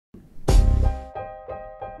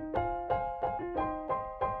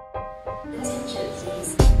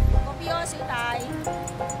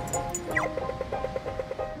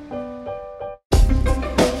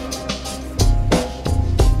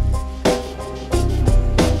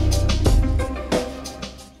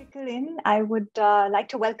I would like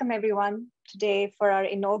to welcome everyone today for our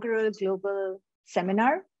inaugural global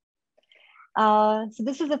seminar. So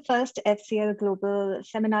this is the first FCL global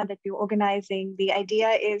seminar that we're organizing. The idea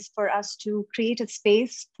is for us to create a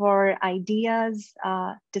space for ideas,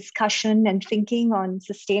 discussion, and thinking on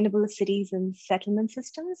sustainable cities and settlement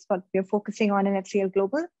systems, what we're focusing on in FCL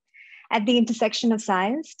Global, at the intersection of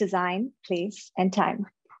science, design, place, and time.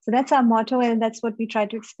 So that's our motto, and that's what we try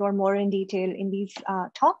to explore more in detail in these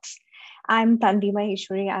talks. I'm Tanvi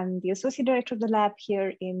Maheshwari. I'm the Associate Director of the lab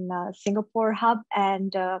here in Singapore Hub,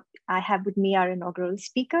 and I have with me our inaugural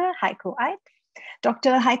speaker, Heiko Aydt.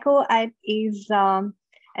 Dr. Heiko Aydt is,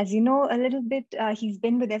 as you know, a little bit, he's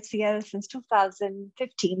been with FCL since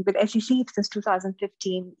 2015, with SEC since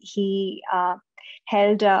 2015. He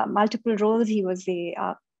held multiple roles. He was the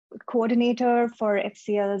coordinator for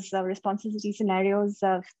FCL's responsibility scenarios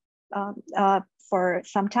for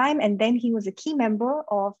some time. And then he was a key member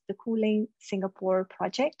of the Cooling Singapore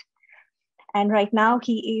project. And right now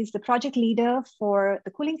he is the project leader for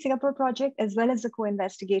the Cooling Singapore project, as well as the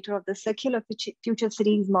co-investigator of the Circular Future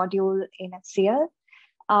Cities module in FCL.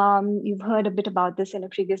 You've heard a bit about this in a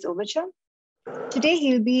previous overture. Today,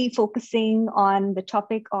 he'll be focusing on the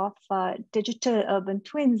topic of digital urban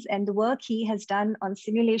twins and the work he has done on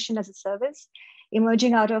simulation as a service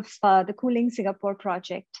emerging out of the Cooling Singapore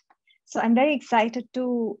project. So I'm very excited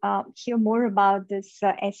to hear more about this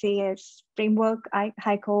SAS framework,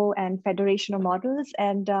 Heiko, and Federation of Models.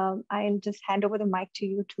 And I'll just hand over the mic to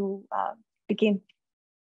you to begin.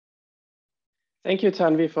 Thank you,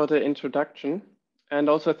 Tanvi, for the introduction. And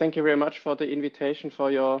also thank you very much for the invitation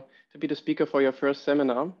to be the speaker for your first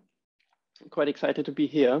seminar. I'm quite excited to be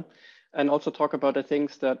here and also talk about the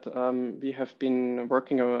things that we have been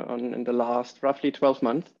working on in the last roughly 12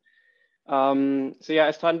 months. So yeah,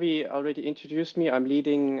 as Tanvi already introduced me, I'm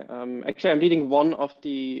leading, actually I'm leading one of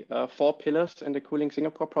the 4 pillars in the Cooling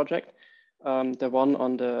Singapore project, the one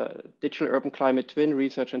on the digital urban climate twin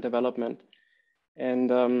research and development.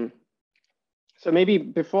 And so maybe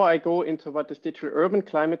before I go into what this digital urban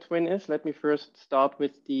climate twin is, let me first start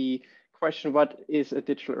with the question, what is a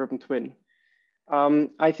digital urban twin?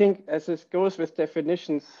 I think as this goes with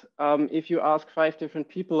definitions, if you ask 5 different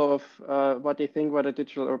people of what they think what a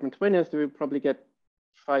digital urban twin is, they will probably get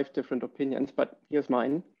 5 different opinions, but here's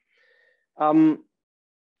mine. So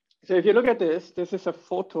if you look at this is a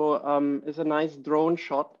photo, it's a nice drone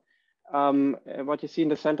shot. What you see in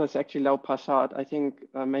the center is actually Lau Pa Sat. I think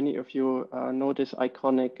many of you know this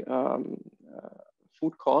iconic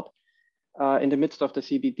food court in the midst of the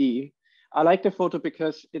CBD. I like the photo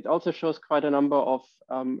because it also shows quite a number of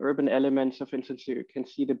urban elements. So for instance, you can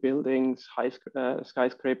see the buildings,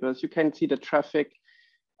 skyscrapers, you can see the traffic.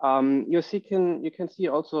 You can see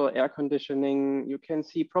also air conditioning. You can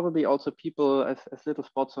see probably also people as little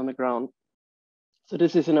spots on the ground. So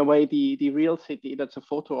this is in a way the real city. That's a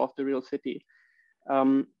photo of the real city.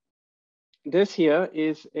 This here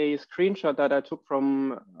is a screenshot that I took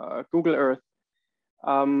from Google Earth,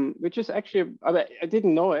 which is actually, I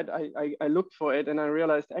didn't know it. I looked for it and I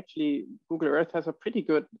realized actually Google Earth has a pretty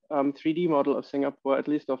good 3D model of Singapore, at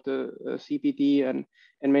least of the CBD and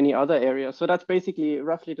many other areas. So that's basically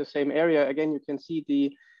roughly the same area. Again, you can see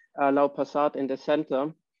the Lau Pa Sat in the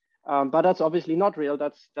center, but that's obviously not real.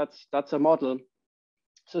 That's a model.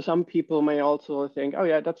 So some people may also think, oh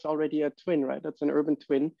yeah, that's already a twin, right? That's an urban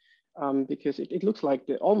twin, because it looks like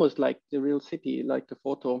almost like the real city, like the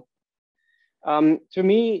photo. To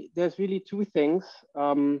me, there's really 2 things.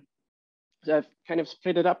 So I've kind of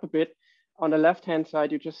split it up a bit. On the left-hand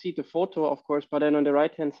side, you just see the photo, of course, but then on the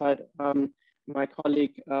right-hand side, my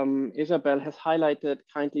colleague Isabel has highlighted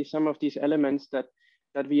kindly some of these elements that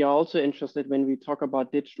we are also interested when we talk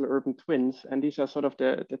about digital urban twins. And these are sort of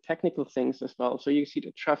the technical things as well. So you see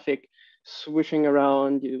the traffic swishing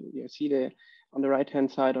around, you see on the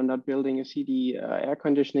right-hand side on that building, you see the air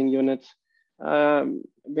conditioning units.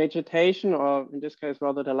 Vegetation, or in this case,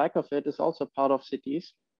 rather the lack of it, is also part of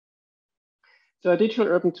cities. So a digital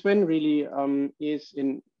urban twin really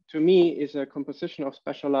to me, is a composition of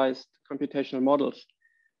specialized computational models,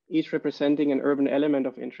 each representing an urban element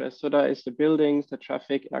of interest. So there is the buildings, the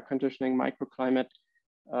traffic, air conditioning, microclimate.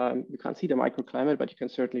 You can't see the microclimate, but you can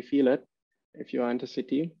certainly feel it if you are in the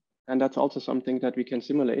city. And that's also something that we can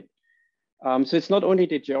simulate. So it's not only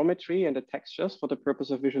the geometry and the textures for the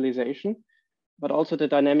purpose of visualization, but also the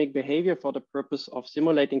dynamic behavior for the purpose of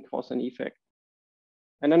simulating cause and effect.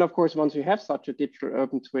 And then, of course, once you have such a digital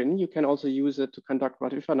urban twin, you can also use it to conduct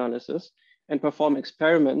what-if analysis and perform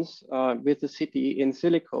experiments with the city in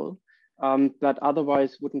silico that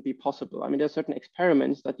otherwise wouldn't be possible. I mean, there are certain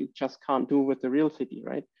experiments that you just can't do with the real city,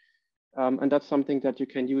 right? And that's something that you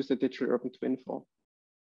can use the digital urban twin for.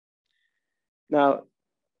 Now,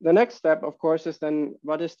 the next step, of course, is then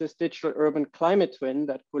what is this digital urban climate twin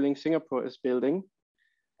that Cooling Singapore is building?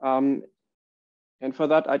 And for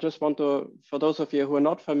that, I just want to, for those of you who are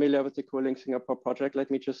not familiar with the Cooling Singapore project,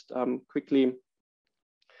 let me just quickly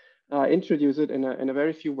introduce it in a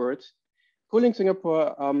very few words. Cooling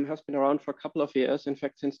Singapore has been around for a couple of years, in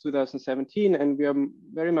fact, since 2017, and we are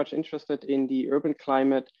very much interested in the urban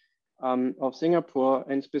climate of Singapore,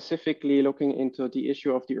 and specifically looking into the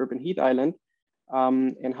issue of the urban heat island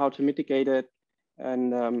and how to mitigate it,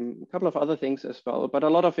 and a couple of other things as well. But a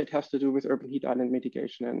lot of it has to do with urban heat island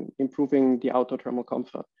mitigation and improving the outdoor thermal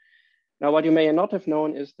comfort. Now, what you may not have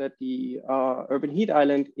known is that the urban heat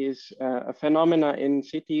island is a phenomena in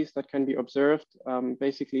cities that can be observed.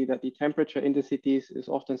 Basically, that the temperature in the cities is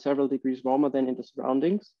often several degrees warmer than in the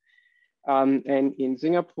surroundings. And in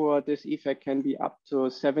Singapore, this effect can be up to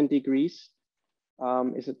 7 degrees.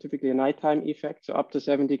 Is typically a nighttime effect, so up to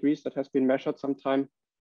 7 degrees. That has been measured sometime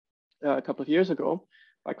a couple of years ago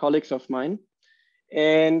by colleagues of mine.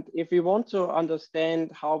 And if we want to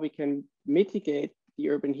understand how we can mitigate the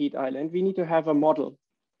urban heat island, we need to have a model.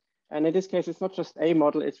 And in this case, it's not just a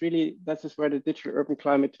model, it's really, this is where the digital urban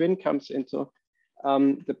climate twin comes into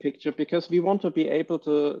the picture, because we want to be able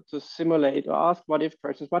to simulate or ask what if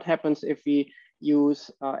questions. What happens if we use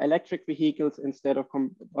electric vehicles instead of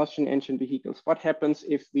combustion engine vehicles? What happens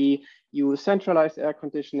if we use centralized air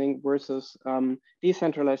conditioning versus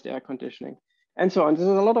decentralized air conditioning? And so on. There's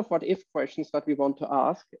a lot of what if questions that we want to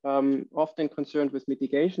ask, often concerned with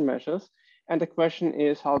mitigation measures. And the question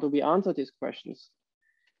is, how do we answer these questions?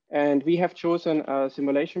 And we have chosen a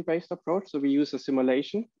simulation-based approach. So we use a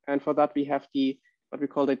simulation. And for that, we have what we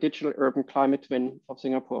call the digital urban climate twin of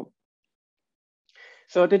Singapore.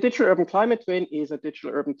 So the digital urban climate twin is a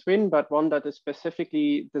digital urban twin, but one that is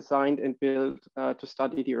specifically designed and built to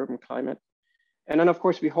study the urban climate. And then, of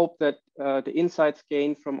course, we hope that the insights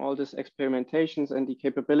gained from all these experimentations and the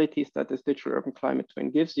capabilities that this digital urban climate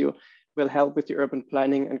twin gives you will help with the urban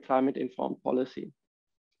planning and climate-informed policy.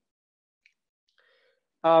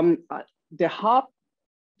 The heart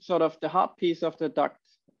piece of the duct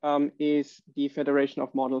is the federation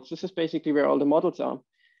of models. This is basically where all the models are.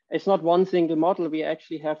 It's not one single model. We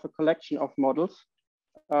actually have a collection of models.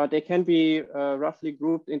 They can be roughly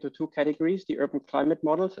grouped into two categories, the urban climate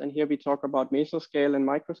models. And here we talk about mesoscale and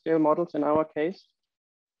microscale models in our case,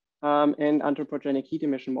 and anthropogenic heat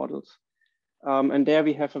emission models. And there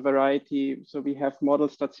we have a variety. So we have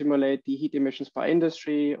models that simulate the heat emissions by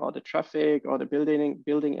industry or the traffic or the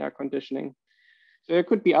building air conditioning. So there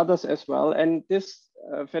could be others as well. And this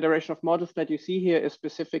federation of models that you see here is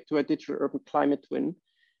specific to a digital urban climate twin.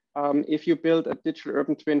 If you build a digital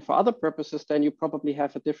urban twin for other purposes, then you probably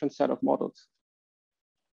have a different set of models.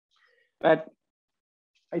 But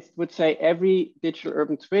I would say every digital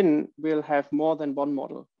urban twin will have more than one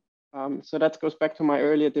model. So that goes back to my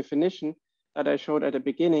earlier definition that I showed at the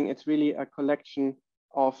beginning. It's really a collection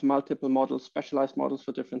of multiple models, specialized models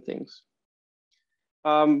for different things.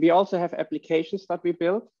 We also have applications that we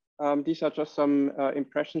built. These are just some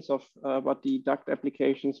impressions of what the duct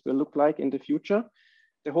applications will look like in the future.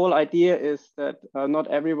 The whole idea is that not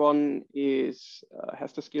everyone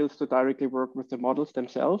has the skills to directly work with the models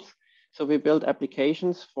themselves. So we build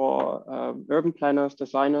applications for urban planners,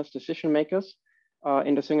 designers, decision makers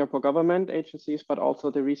in the Singapore government agencies, but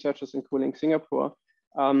also the researchers in Cooling Singapore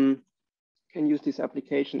can use these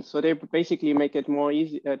applications. So they basically make it more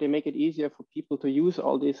easy. They make it easier for people to use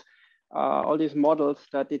all these models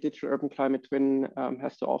that the digital urban climate twin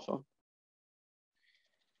has to offer.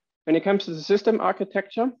 When it comes to the system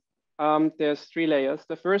architecture, there's 3 layers.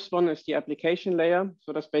 The first one is the application layer.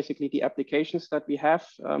 So that's basically the applications that we have.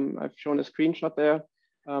 I've shown a screenshot there,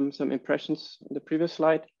 some impressions on the previous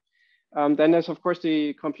slide. Then there's, of course,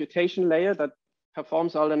 the computation layer that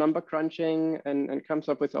performs all the number crunching and comes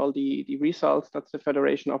up with all the results. That's the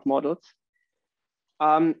federation of models.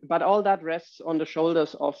 But all that rests on the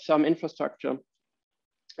shoulders of some infrastructure.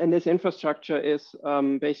 And this infrastructure is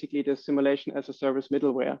basically the simulation as a service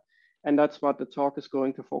middleware. And that's what the talk is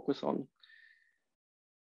going to focus on.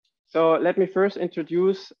 So let me first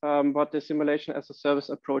introduce what the simulation as a service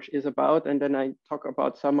approach is about. And then I talk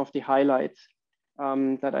about some of the highlights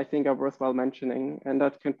that I think are worthwhile mentioning. And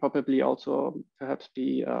that can probably also perhaps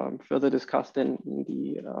be further discussed in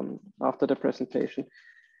the after the presentation.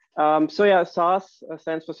 So yeah, SaaS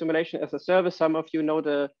stands for simulation as a service. Some of you know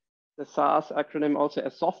the SaaS acronym also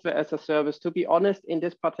as software as a service. To be honest, in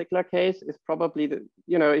this particular case, it's probably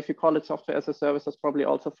if you call it software as a service, that's probably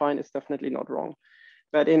also fine. It's definitely not wrong.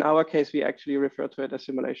 But in our case, we actually refer to it as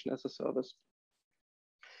simulation as a service.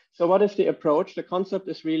 So what is the approach? The concept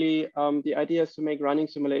is really, the idea is to make running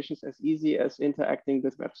simulations as easy as interacting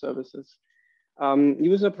with web services.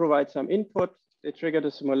 User provides some input, they trigger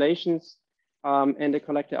the simulations, and they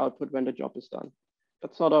collect the output when the job is done.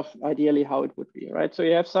 That's sort of ideally how it would be, right? So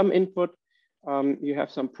you have some input, you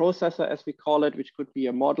have some processor, as we call it, which could be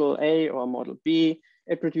a model A or a model B.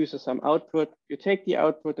 It produces some output. You take the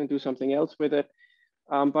output and do something else with it.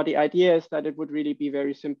 But the idea is that it would really be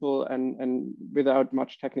very simple and without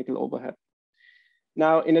much technical overhead.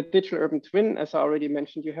 Now, in a digital urban twin, as I already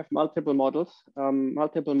mentioned, you have multiple models.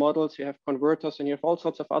 You have converters, and you have all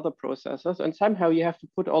sorts of other processors. And somehow you have to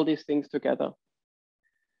put all these things together.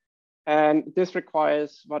 And this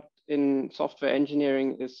requires what in software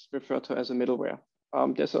engineering is referred to as a middleware.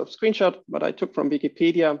 There's a screenshot what I took from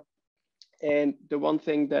Wikipedia. And the one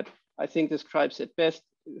thing that I think describes it best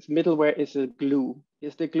is middleware is a glue.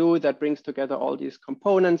 It's the glue that brings together all these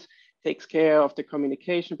components, takes care of the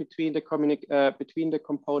communication between the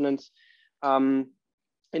components in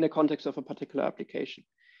the context of a particular application.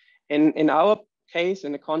 In our case,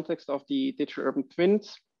 in the context of the digital urban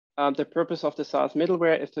twins, the purpose of the SaaS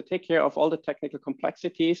middleware is to take care of all the technical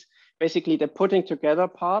complexities, basically the putting together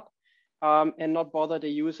part, and not bother the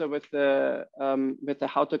user with the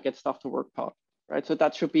how to get stuff to work part, right? So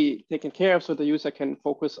that should be taken care of so the user can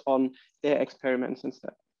focus on their experiments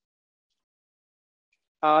instead.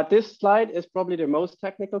 This slide is probably the most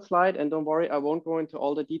technical slide, and don't worry, I won't go into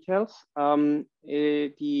all the details.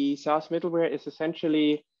 The SaaS middleware is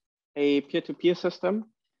essentially a peer-to-peer system.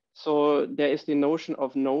 So there is the notion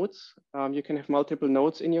of nodes. You can have multiple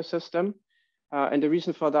nodes in your system. And the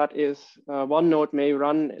reason for that is one node may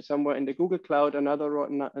run somewhere in the Google Cloud, another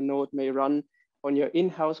node may run on your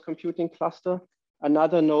in-house computing cluster,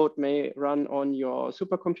 another node may run on your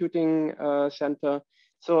supercomputing center.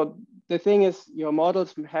 So the thing is, your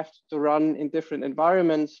models have to run in different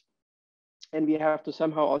environments, and we have to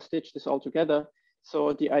somehow all stitch this all together.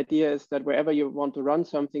 So the idea is that wherever you want to run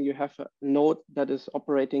something, you have a node that is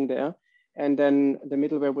operating there, and then the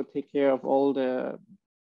middleware would take care of all the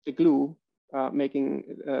glue, making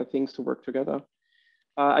things to work together.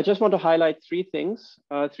 I just want to highlight three things,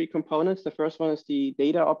 three components. The first one is the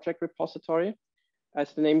data object repository.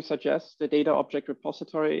 As the name suggests, the data object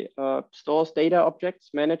repository stores data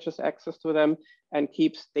objects, manages access to them, and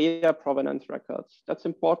keeps data provenance records. That's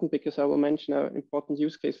important because I will mention an important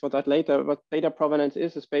use case for that later. What data provenance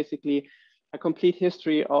is basically a complete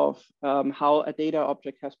history of how a data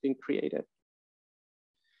object has been created.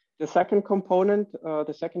 The second component,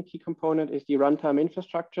 the second key component is the runtime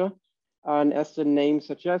infrastructure. And as the name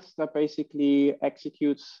suggests, that basically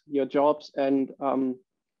executes your jobs and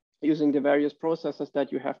using the various processes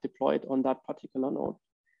that you have deployed on that particular node.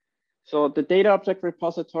 So the data object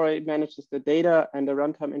repository manages the data, and the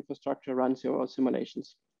runtime infrastructure runs your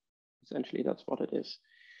simulations. Essentially, that's what it is.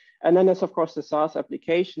 And then there's, of course, the SaaS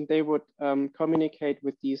application. They would communicate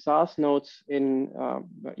with the SaaS nodes in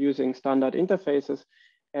using standard interfaces.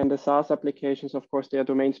 And the SaaS applications, of course, they are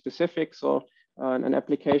domain specific. So an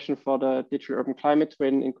application for the digital urban climate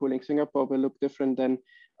twin in cooling Singapore will look different than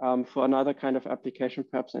for another kind of application,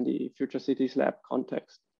 perhaps in the Future Cities Lab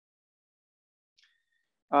context.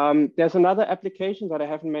 There's another application that I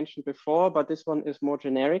haven't mentioned before, but this one is more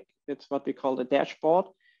generic. It's what we call the dashboard.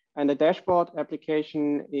 And the dashboard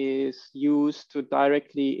application is used to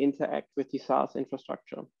directly interact with the SaaS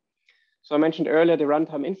infrastructure. So I mentioned earlier the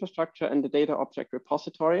runtime infrastructure and the data object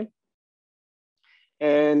repository.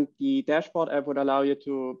 And the dashboard app would allow you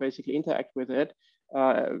to basically interact with it.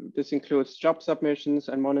 This includes job submissions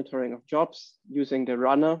and monitoring of jobs using the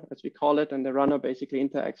runner, as we call it. And the runner basically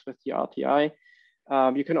interacts with the RTI.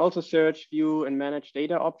 You can also search, view, and manage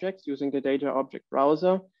data objects using the data object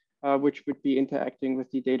browser, which would be interacting with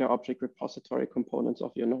the data object repository components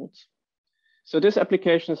of your nodes. So this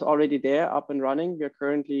application is already there, up and running. We are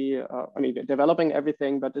currently, we're developing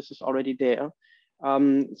everything, but this is already there.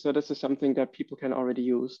 So this is something that people can already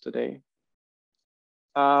use today.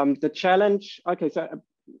 The challenge, okay, so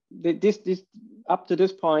up to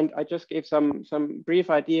this point, I just gave some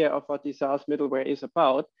brief idea of what the SaaS middleware is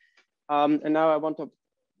about. And now I want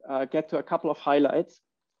to get to a couple of highlights.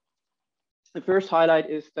 The first highlight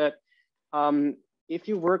is that if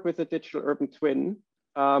you work with a digital urban twin,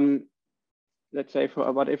 let's say for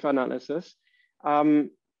a what-if analysis,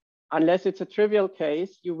 unless it's a trivial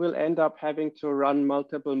case, you will end up having to run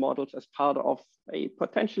multiple models as part of a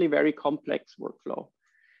potentially very complex workflow.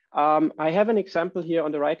 I have an example here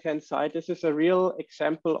on the right-hand side. This is a real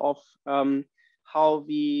example of how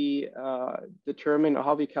we determine or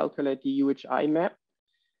how we calculate the UHI map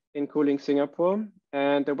in cooling Singapore.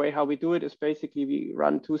 And the way how we do it is basically we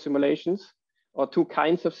run two simulations. or two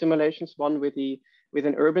kinds of simulations. One with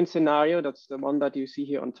an urban scenario, that's the one that you see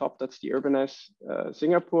here on top, that's the urbanized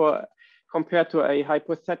Singapore, compared to a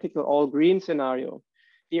hypothetical all green scenario.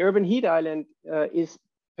 The urban heat island is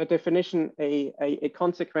per definition a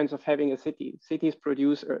consequence of having a city. Cities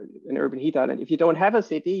produce an urban heat island. If you don't have a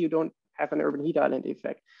city, you don't have an urban heat island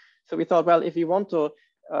effect. So we thought, well, if you want to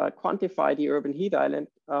quantify the urban heat island,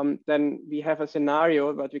 then we have a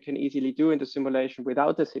scenario that we can easily do in the simulation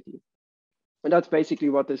without the city. And that's basically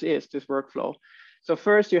what this is, this workflow. So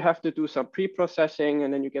first you have to do some pre-processing,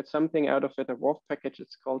 and then you get something out of it, a WRF package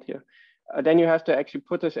it's called here. Then you have to actually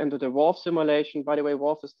put this into the WRF simulation. By the way,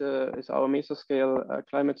 WRF is our mesoscale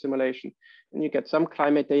climate simulation, and you get some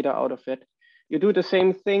climate data out of it. You do the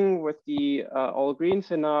same thing with the all green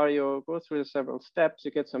scenario, go through the several steps,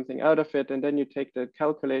 you get something out of it, and then you take the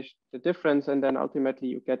calculation, the difference, and then ultimately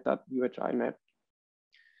you get that UHI map.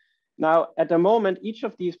 Now, at the moment, each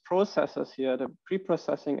of these processes here, the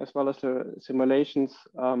pre-processing as well as the simulations,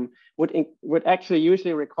 would actually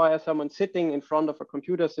usually require someone sitting in front of a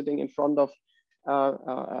computer, sitting in front of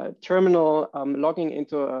a terminal, logging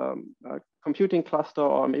into a computing cluster,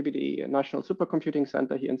 or maybe the National Supercomputing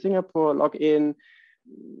Center here in Singapore, log in,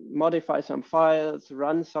 modify some files,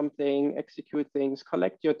 run something, execute things,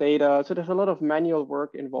 collect your data. So there's a lot of manual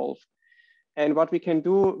work involved. And what we can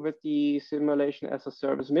do with the simulation as a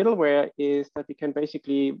service middleware is that we can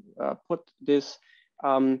basically put this,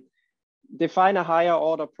 define a higher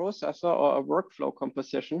order processor or a workflow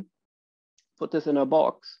composition, put this in a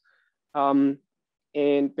box,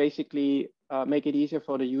 and basically make it easier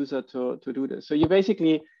for the user to do this. So you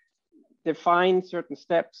basically define certain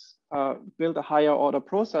steps, build a higher order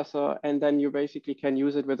processor, and then you basically can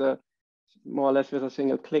use it with more or less with a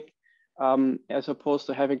single click. As opposed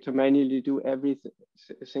to having to manually do every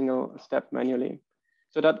single step manually.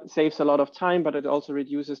 So that saves a lot of time, but it also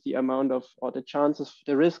reduces the amount of, or the chances,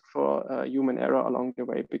 the risk for human error along the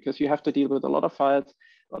way, because you have to deal with a lot of files,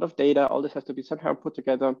 a lot of data, all this has to be somehow put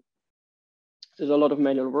together. There's a lot of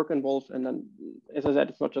manual work involved. And then, as I said,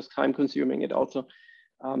 it's not just time consuming, it also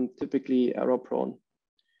typically error prone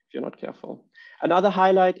if you're not careful. Another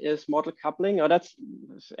highlight is model coupling. Now that's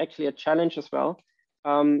actually a challenge as well.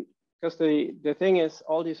 Because the thing is,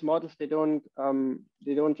 all these models, they don't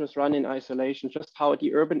just run in isolation. Just how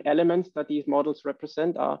the urban elements that these models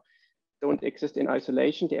represent don't exist in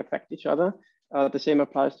isolation. They affect each other. The same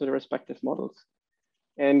applies to the respective models.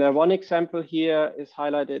 And one example here is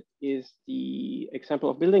highlighted is the example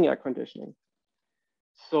of building air conditioning.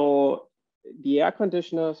 So the air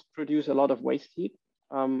conditioners produce a lot of waste heat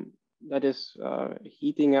that is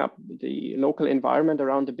heating up the local environment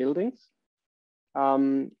around the buildings.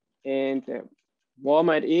 And the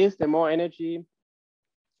warmer it is, the more energy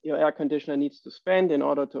your air conditioner needs to spend in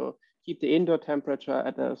order to keep the indoor temperature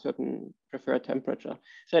at a certain preferred temperature.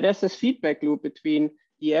 So there's this feedback loop between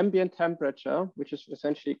the ambient temperature, which is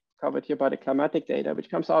essentially covered here by the climatic data,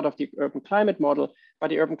 which comes out of the urban climate model.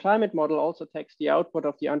 But the urban climate model also takes the output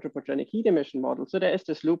of the anthropogenic heat emission model. So there is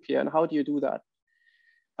this loop here. And how do you do that?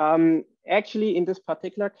 Actually, in this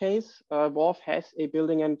particular case, WRF has a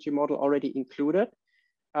building energy model already included.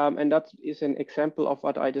 And that is an example of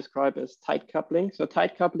what I describe as tight coupling. So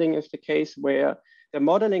tight coupling is the case where the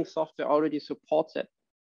modeling software already supports it.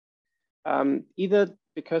 Either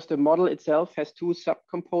because the model itself has two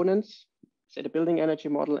subcomponents, say the building energy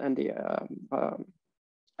model and the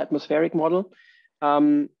atmospheric model,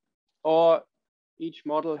 or each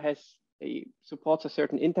model supports a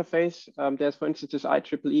certain interface. There's, for instance, this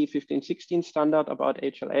IEEE 1516 standard about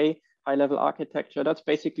HLA, high-level architecture. That's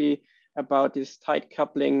basically about this tight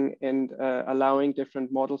coupling and allowing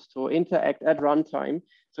different models to interact at runtime.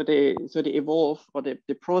 So they evolve, or the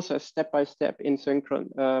process step by step in sync.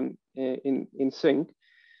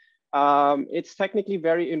 It's technically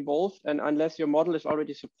very involved, and unless your model is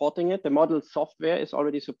already supporting it, the model software is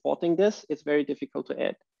already supporting this, it's very difficult to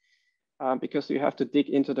add because you have to dig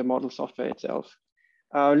into the model software itself.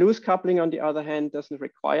 Loose coupling, on the other hand, doesn't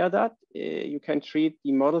require that. You can treat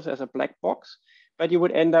the models as a black box, but you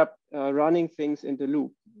would end up running things in the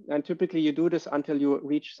loop. And typically you do this until you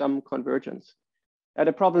reach some convergence. And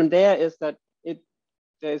the problem there is that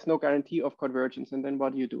there is no guarantee of convergence. And then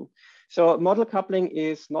what do you do? So model coupling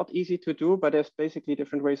is not easy to do, but there's basically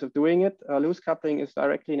different ways of doing it. Loose coupling is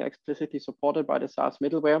directly and explicitly supported by the SaaS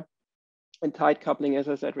middleware. And tight coupling, as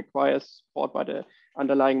I said, requires support by the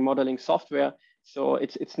underlying modeling software. So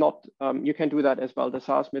it's not, you can do that as well. The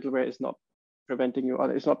SaaS middleware is not preventing you,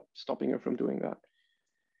 or it's not stopping you from doing that.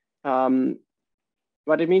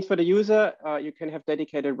 What it means for the user, you can have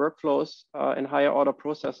dedicated workflows and higher order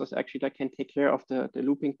processors actually that can take care of the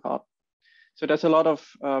looping part. So there's a lot of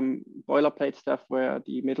boilerplate stuff where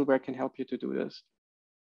the middleware can help you to do this.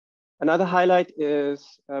 Another highlight is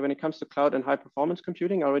when it comes to cloud and high performance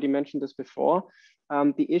computing. I already mentioned this before.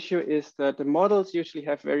 The issue is that the models usually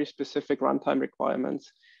have very specific runtime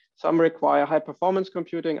requirements. Some require high performance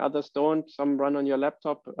computing, others don't. Some run on your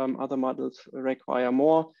laptop, other models require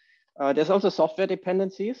more. There's also software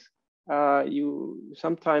dependencies.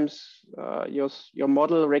 Sometimes your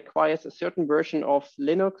model requires a certain version of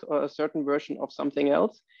Linux or a certain version of something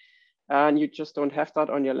else, and you just don't have that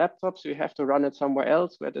on your laptop, so you have to run it somewhere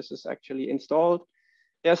else where this is actually installed.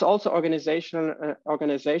 There's also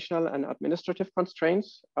organizational and administrative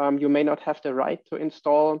constraints. You may not have the right to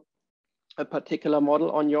install a particular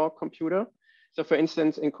model on your computer. So for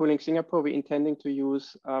instance, in Cooling Singapore, we're intending to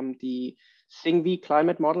use the SingV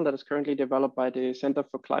climate model that is currently developed by the Center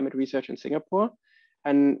for Climate Research in Singapore.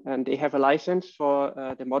 And they have a license for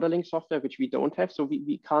the modeling software, which we don't have. So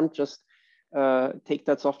we can't just take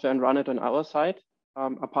that software and run it on our side,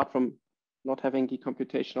 apart from not having the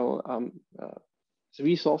computational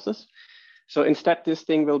resources. So instead, this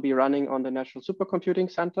thing will be running on the National Supercomputing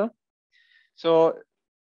Center. So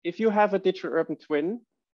if you have a digital urban twin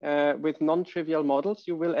with non-trivial models,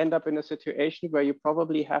 you will end up in a situation where you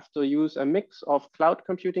probably have to use a mix of cloud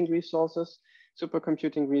computing resources,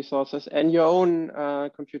 supercomputing resources, and your own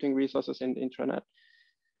computing resources in the intranet.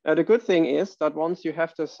 The good thing is that once you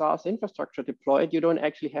have the SaaS infrastructure deployed, you don't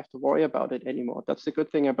actually have to worry about it anymore. That's the good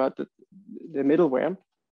thing about the middleware.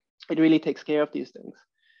 It really takes care of these things.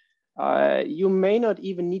 You may not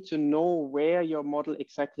even need to know where your model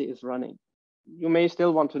exactly is running. You may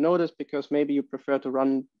still want to know this because maybe you prefer to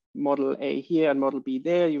run model A here and model B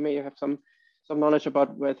there. You may have some knowledge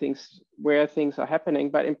about where things are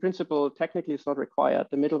happening, but in principle, technically it's not required.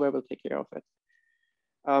 The middleware will take care of it.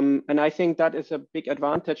 And I think that is a big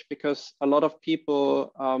advantage because a lot of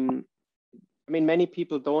people, many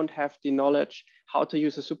people don't have the knowledge how to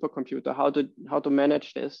use a supercomputer, how to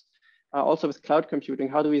manage this. Also with cloud computing,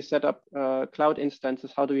 how do we set up cloud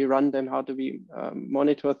instances? How do we run them? How do we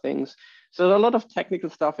monitor things? So there's a lot of technical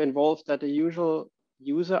stuff involved that the usual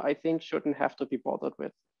user, I think, shouldn't have to be bothered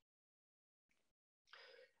with.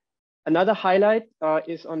 Another highlight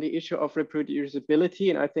is on the issue of reproducibility.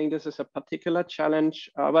 And I think this is a particular challenge.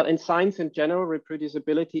 Well, in science in general,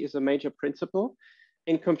 reproducibility is a major principle.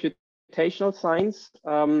 In computational science,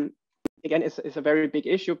 again, it's a very big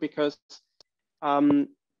issue because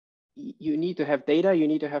you need to have data, you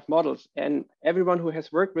need to have models. And everyone who has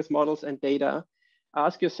worked with models and data,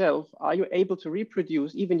 ask yourself, are you able to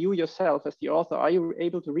reproduce, even you yourself as the author, are you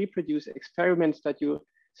able to reproduce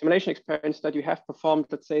simulation experiments that you have performed,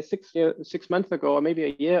 let's say 6 months ago, or maybe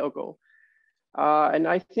a year ago? And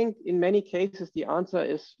I think in many cases, the answer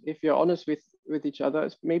is, if you're honest with each other,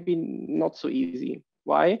 is maybe not so easy.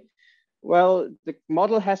 Why? Well, the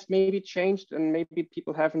model has maybe changed and maybe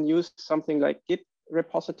people haven't used something like Git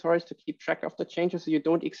repositories to keep track of the changes. So you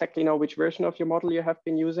don't exactly know which version of your model you have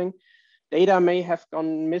been using. Data may have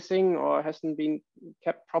gone missing or hasn't been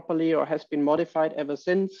kept properly or has been modified ever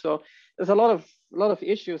since. So there's a lot of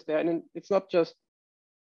issues there. And it's not just,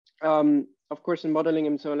 of course, in modeling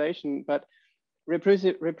and simulation, but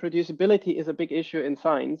reproducibility is a big issue in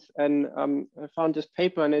science. And I found this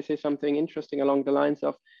paper and they say something interesting along the lines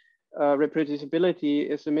of reproducibility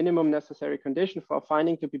is the minimum necessary condition for a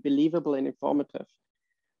finding to be believable and informative.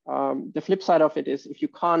 The flip side of it is if you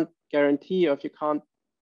can't guarantee or if you can't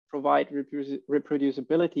provide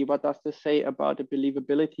reproducibility, what does this say about the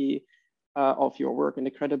believability of your work and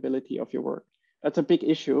the credibility of your work? That's a big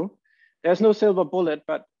issue. There's no silver bullet,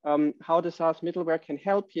 but how the SaaS middleware can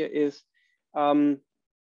help here is,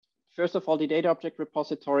 first of all, the data object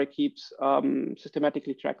repository keeps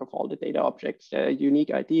systematically track of all the data objects, their unique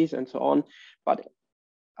IDs and so on. But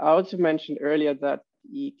I also mentioned earlier that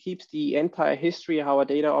it keeps the entire history of how a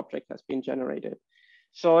data object has been generated.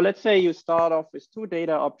 So let's say you start off with 2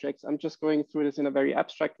 data objects. I'm just going through this in a very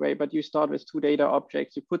abstract way, but you start with 2 data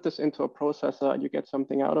objects, you put this into a processor and you get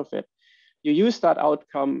something out of it. You use that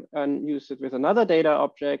outcome and use it with another data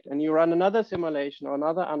object and you run another simulation or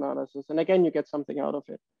another analysis. And again, you get something out of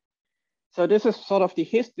it. So this is sort of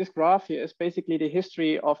this graph here is basically the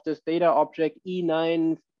history of this data object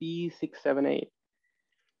E9B678.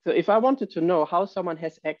 So if I wanted to know how someone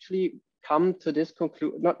has actually come to this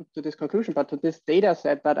conclusion, not to this conclusion, but to this data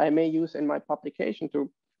set that I may use in my publication to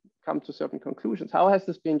come to certain conclusions, how has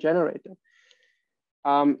this been generated?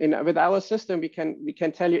 With our system, we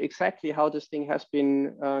can tell you exactly how this thing has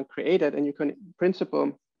been created, and you can, in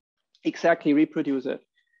principle, exactly reproduce it.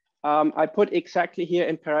 I put exactly here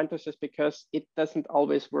in parentheses because it doesn't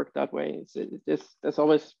always work that way. There's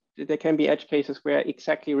always there can be edge cases where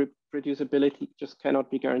exactly reproducibility just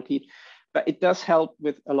cannot be guaranteed, but it does help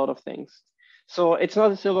with a lot of things. So it's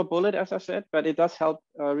not a silver bullet, as I said, but it does help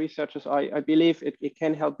researchers. I believe it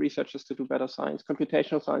can help researchers to do better science,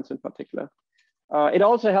 computational science in particular. It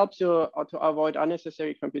also helps you to avoid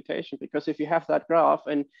unnecessary computation, because if you have that graph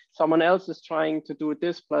and someone else is trying to do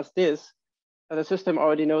this plus this, the system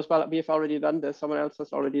already knows, well, we've already done this, someone else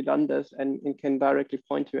has already done this, and it can directly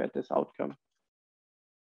point you at this outcome.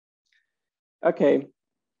 Okay,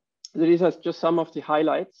 so these are just some of the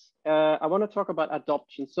highlights. I want to talk about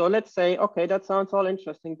adoption. So let's say, okay, that sounds all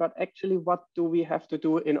interesting, but actually what do we have to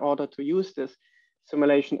do in order to use this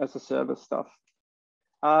simulation as a service stuff?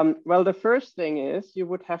 Well, the first thing is you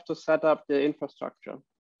would have to set up the infrastructure.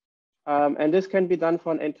 And this can be done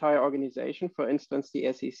for an entire organization, for instance,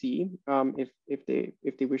 the SEC, if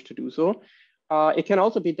they wish to do so. It can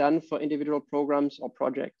also be done for individual programs or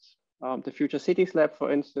projects. The Future Cities Lab,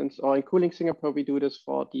 for instance, or in Cooling Singapore, we do this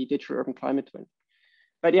for the Digital Urban Climate Twin.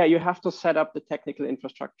 But yeah, you have to set up the technical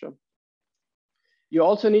infrastructure. You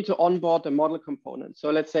also need to onboard the model component.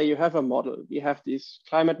 So let's say you have a model. We have these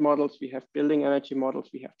climate models, we have building energy models,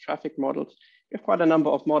 we have traffic models. We have quite a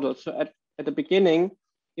number of models. So at the beginning,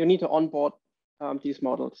 you need to onboard these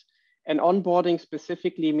models. And onboarding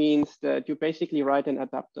specifically means that you basically write an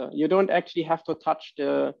adapter. You don't actually have to touch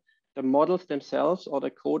the models themselves or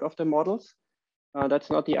the code of the models.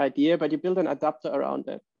 That's not the idea, but you build an adapter around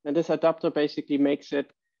it. And this adapter basically makes it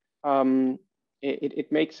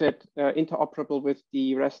makes it interoperable with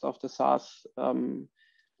the rest of the SaaS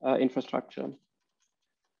infrastructure.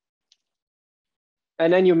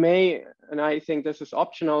 And then you may, and I think this is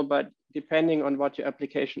optional, but depending on what your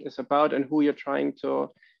application is about and who you're trying to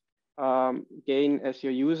gain as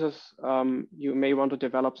your users, you may want to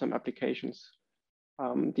develop some applications.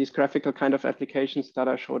 These graphical kind of applications that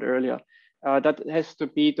I showed earlier. That has to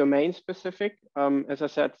be domain specific. As I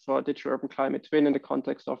said, for Digital Urban Climate Twin in the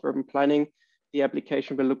context of urban planning, the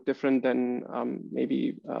application will look different than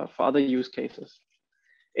maybe for other use cases.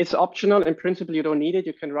 It's optional. In principle, you don't need it.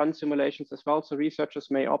 You can run simulations as well. So researchers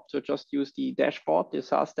may opt to just use the dashboard, the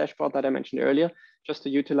SaaS dashboard that I mentioned earlier, just to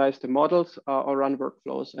utilize the models or run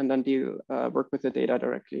workflows and then work with the data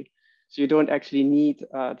directly. So you don't actually need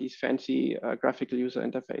these fancy graphical user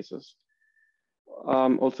interfaces.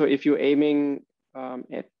 Also, if you're aiming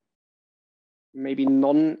at maybe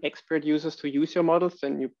non-expert users to use your models,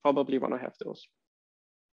 then you probably want to have those.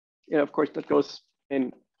 Of course, that goes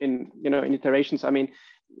in iterations. I mean,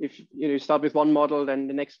 if you start with one model, then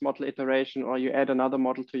the next model iteration, or you add another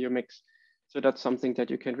model to your mix. So that's something that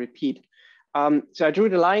you can repeat. So I drew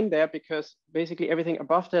the line there because basically everything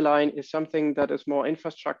above the line is something that is more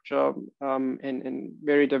infrastructure and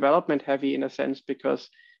very development heavy in a sense, because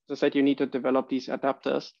as I said, you need to develop these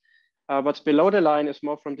adapters. What's below the line is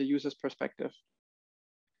more from the user's perspective.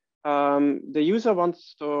 The user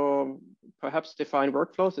wants to perhaps define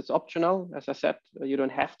workflows. It's optional. As I said, you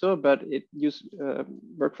don't have to, but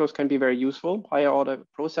workflows can be very useful. Higher order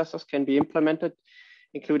processors can be implemented,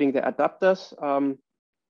 including the adapters.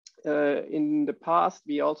 In the past,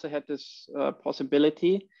 we also had this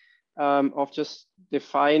possibility of just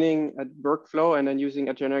defining a workflow and then using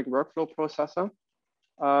a generic workflow processor.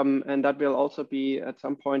 And that will also be at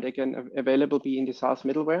some point, again, available be in the SaaS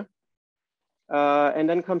middleware. And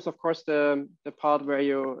then comes, of course, the part where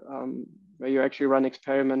you actually run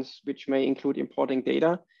experiments, which may include importing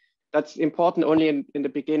data. That's important only in the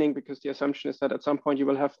beginning, because the assumption is that at some point you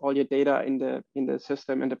will have all your data in the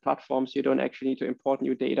system and the platform, so you don't actually need to import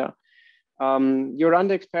new data. You run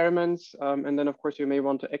the experiments, and then of course you may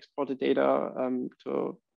want to export the data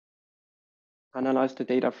to analyze the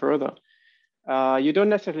data further. You don't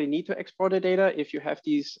necessarily need to export the data. If you have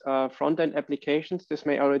these front-end applications, this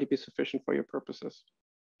may already be sufficient for your purposes.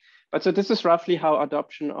 But so this is roughly how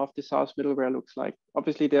adoption of the SaaS middleware looks like.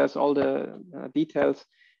 Obviously, there's all the details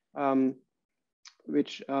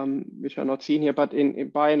which are not seen here, but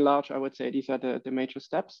by and large, I would say these are the major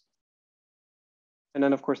steps. And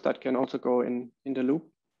then, of course, that can also go in the loop.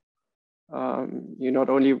 You're not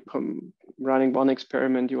only running one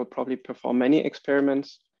experiment, you will probably perform many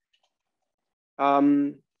experiments.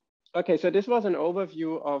 Okay, so this was an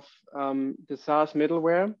overview of the SaaS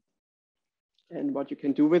middleware and what you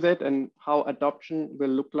can do with it and how adoption will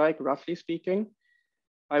look like, roughly speaking.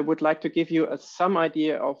 I would like to give you some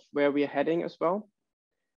idea of where we're heading as well.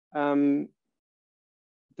 The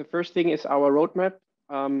first thing is our roadmap.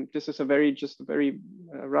 This is just a very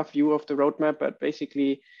rough view of the roadmap, but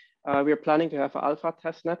basically we are planning to have an alpha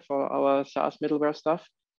testnet for our SaaS middleware stuff,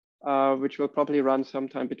 which will probably run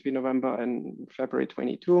sometime between November and February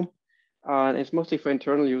 22. It's mostly for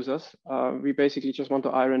internal users. We basically just want to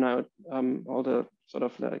iron out all the sort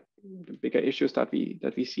of the bigger issues that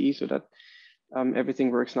we see, so that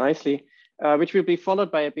everything works nicely, which will be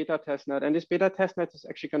followed by a beta testnet. And this beta testnet is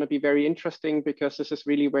actually going to be very interesting, because this is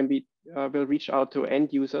really when we will reach out to end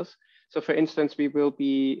users. So for instance, we will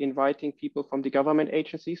be inviting people from the government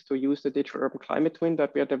agencies to use the digital urban climate twin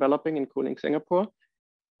that we are developing in Cooling Singapore.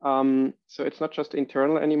 So it's not just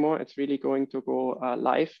internal anymore, it's really going to go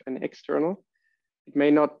live and external. It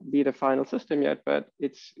may not be the final system yet, but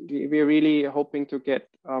we're really hoping to get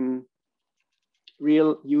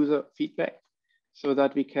real user feedback, so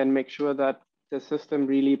that we can make sure that the system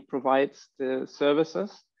really provides the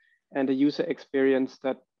services and the user experience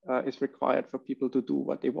that is required for people to do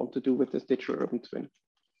what they want to do with this digital urban twin.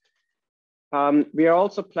 We are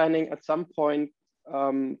also planning at some point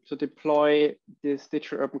to deploy this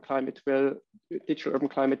digital urban climate twin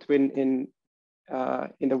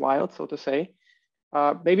in the wild, so to say.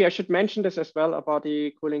 Maybe I should mention this as well about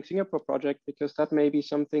the Cooling Singapore project, because that may be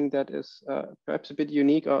something that is perhaps a bit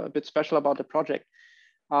unique or a bit special about the project.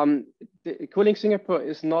 The Cooling Singapore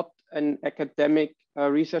is not an academic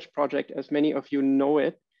research project as many of you know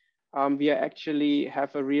it. We actually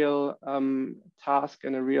have a real task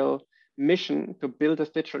and a real mission to build a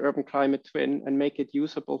digital urban climate twin and make it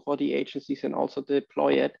usable for the agencies, and also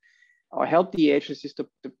deploy it, or help the agencies to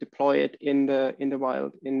deploy it in the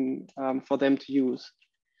wild for them to use.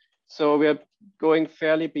 So we're going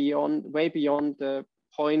way beyond the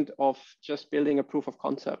point of just building a proof of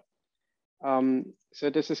concept. So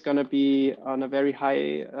this is going to be on a very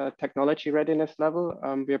high technology readiness level.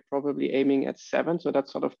 We're probably aiming at 7, so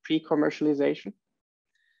that's sort of pre-commercialization.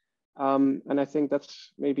 And I think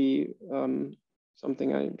that's maybe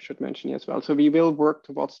something I should mention as well. So we will work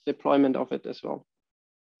towards deployment of it as well.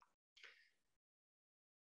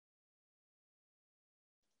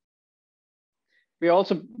 We're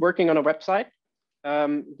also working on a website.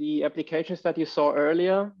 The applications that you saw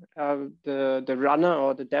earlier, the runner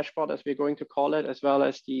or the dashboard, as we're going to call it, as well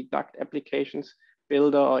as the duct applications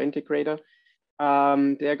builder or integrator,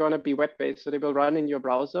 they're going to be web-based, so they will run in your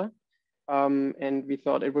browser. And we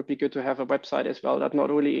thought it would be good to have a website as well that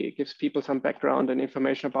not only gives people some background and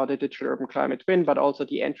information about the digital urban climate twin, but also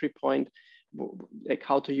the entry point, like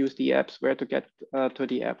how to use the apps, where to get to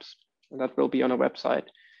the apps. And that will be on a website.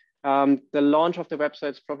 The launch of the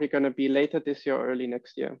website is probably going to be later this year or early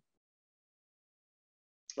next year.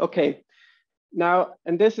 Okay, now,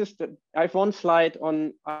 and this is I have one slide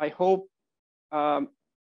on, I hope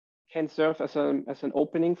can serve as an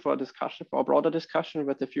opening for a discussion, for a broader discussion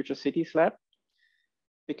with the Future Cities Lab.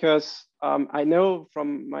 Because I know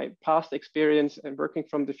from my past experience and working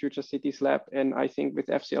from the Future Cities Lab, and I think with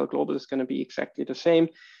FCL Global is going to be exactly the same.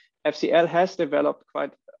 FCL has developed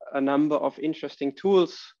quite a number of interesting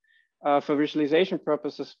tools for visualization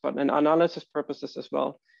purposes, but and analysis purposes as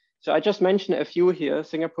well. So I just mentioned a few here.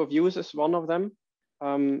 Singapore Views is one of them.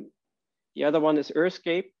 The other one is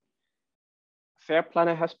Earthscape. Fair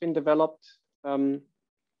Planner has been developed. And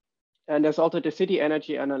there's also the City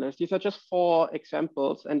Energy Analyst. These are just 4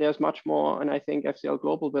 examples, and there's much more. And I think FCL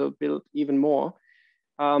Global will build even more.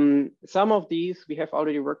 Some of these we have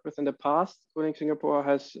already worked with in the past. Cooling Singapore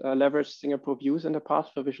has leveraged Singapore Views in the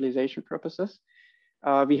past for visualization purposes.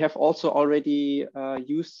 We have also already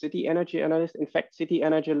used City Energy Analyst. In fact, City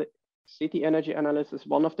Energy Analyst is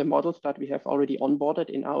one of the models that we have already onboarded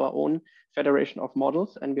in our own federation of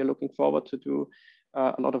models, and we're looking forward to do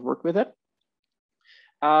a lot of work with it.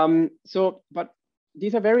 But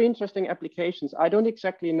these are very interesting applications. I don't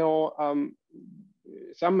exactly know,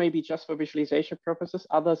 some may be just for visualization purposes,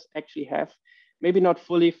 others actually have maybe not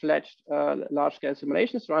fully fledged large-scale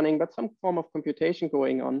simulations running, but some form of computation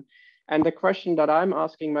going on. And the question that I'm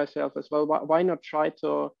asking myself as well, why not try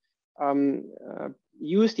to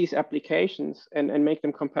use these applications and make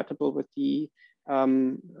them compatible with the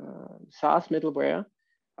SaaS middleware,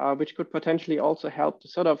 which could potentially also help to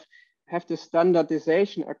sort of have the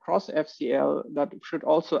standardization across FCL that should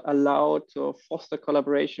also allow to foster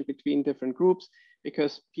collaboration between different groups,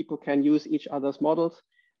 because people can use each other's models,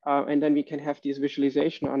 and then we can have these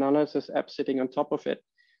visualization analysis apps sitting on top of it.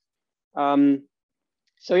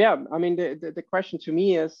 So yeah, I mean, the question to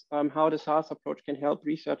me is how the SaaS approach can help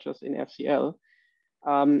researchers in FCL.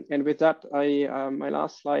 And with that, my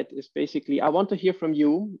last slide is basically, I want to hear from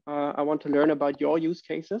you. I want to learn about your use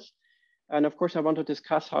cases. And of course, I want to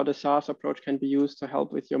discuss how the SaaS approach can be used to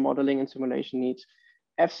help with your modeling and simulation needs,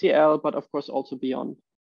 FCL, but of course also beyond.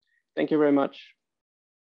 Thank you very much.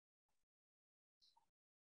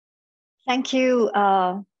 Thank you,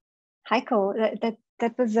 Heiko.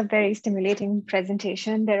 That was a very stimulating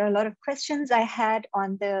presentation. There are a lot of questions I had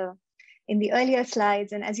on the in the earlier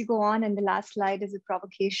slides. And as you go on, and the last slide is a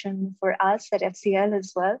provocation for us at FCL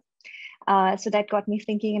as well. So that got me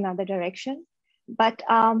thinking in another direction. But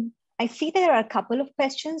I see there are a couple of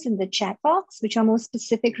questions in the chat box, which are more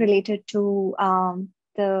specific related to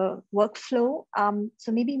the workflow.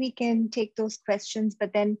 So maybe we can take those questions,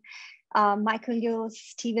 but then Michael, you,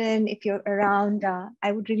 Stephen, if you're around,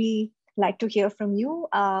 I would really like to hear from you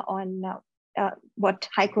on what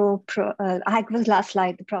Heiko's last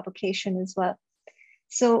slide, the provocation as well.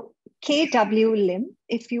 So KW Lim,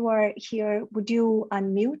 if you are here, would you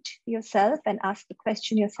unmute yourself and ask the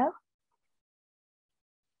question yourself?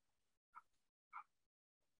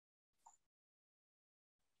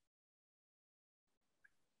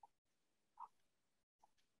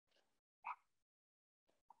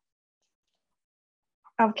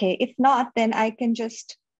 Okay, if not, then I can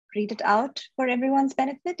just read it out for everyone's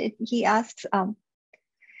benefit. He asks,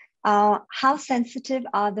 how sensitive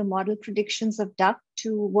are the model predictions of duck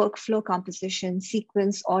to workflow composition,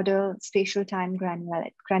 sequence, order, spatial time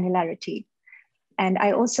granularity? And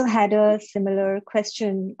I also had a similar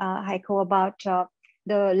question, Heiko, about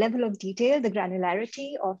the level of detail, the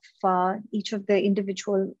granularity of each of the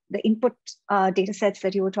input data sets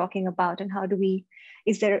that you were talking about, and how do we,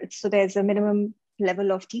 so there's a minimum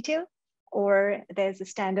level of detail, or there's a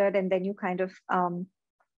standard and then you kind of,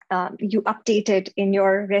 you update it in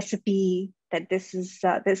your recipe that this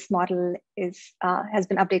model has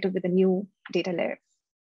been updated with a new data layer.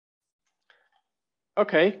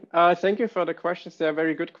 Okay, thank you for the questions. They're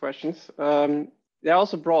very good questions. They're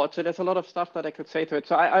also broad, so there's a lot of stuff that I could say to it.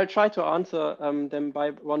 So I'll try to answer them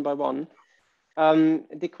one by one.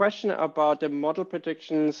 The question about the model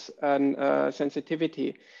predictions and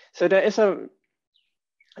sensitivity. So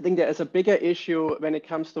I think there is a bigger issue when it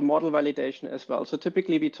comes to model validation as well. So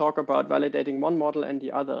typically we talk about validating one model and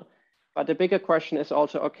the other. But the bigger question is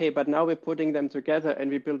also, okay, but now we're putting them together and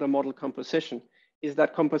we build a model composition. Is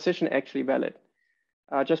that composition actually valid?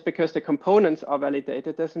 Just because the components are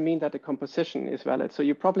validated doesn't mean that the composition is valid. So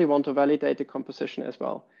you probably want to validate the composition as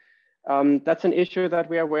well. That's an issue that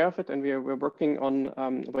we are aware of it, and we're working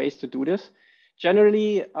on ways to do this.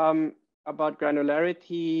 Generally, about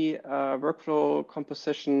granularity, workflow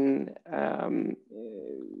composition,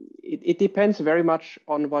 it depends very much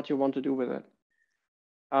on what you want to do with it.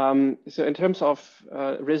 So in terms of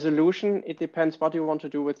resolution, it depends what you want to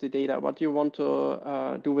do with the data, what you want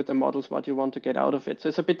to do with the models, what you want to get out of it. So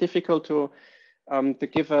it's a bit difficult to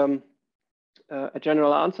give a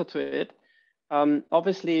general answer to it.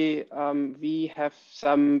 Obviously, we have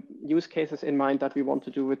some use cases in mind that we want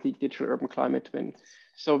to do with the digital urban climate twin.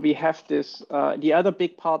 So we have this, the other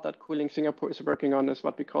big part that Cooling Singapore is working on is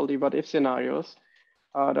what we call the what-if scenarios.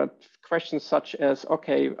 That questions such as,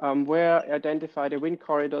 okay, where identify the wind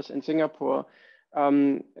corridors in Singapore?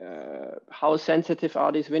 How sensitive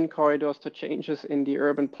are these wind corridors to changes in the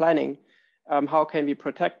urban planning? How can we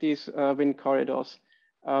protect these wind corridors?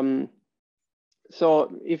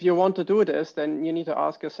 So if you want to do this, then you need to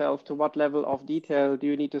ask yourself to what level of detail do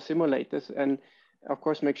you need to simulate this? And of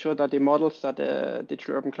course, make sure that the models that the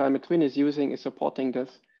digital urban climate twin is using is supporting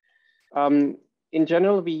this. In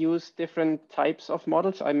general, we use different types of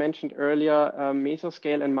models. I mentioned earlier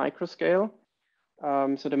mesoscale and microscale.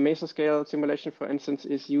 So the mesoscale simulation, for instance,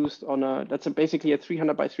 is used on that's basically a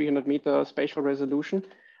 300 by 300 meter spatial resolution,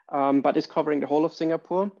 but it's covering the whole of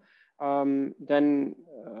Singapore. Then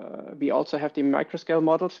we also have the microscale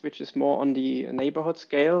models, which is more on the neighborhood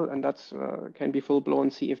scale, and that's can be full-blown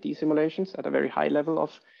CFD simulations at a very high level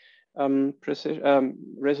of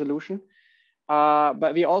resolution.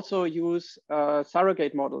 But we also use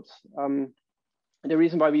surrogate models. The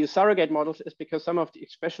reason why we use surrogate models is because some of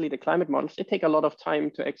especially the climate models, they take a lot of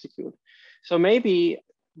time to execute. So maybe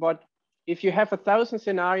if you have 1,000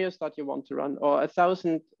 scenarios that you want to run, or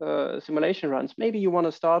 1,000 simulation runs, maybe you want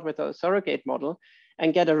to start with a surrogate model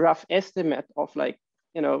and get a rough estimate of, like,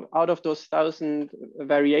 out of those 1,000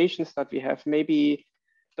 variations that we have, maybe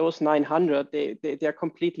those 900, they're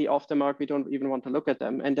completely off the mark. We don't even want to look at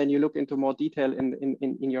them. And then you look into more detail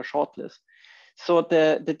in your shortlist. So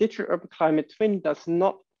the digital urban climate twin does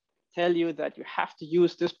not tell you that you have to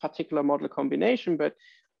use this particular model combination, but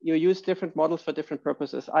you use different models for different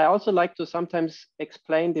purposes. I also like to sometimes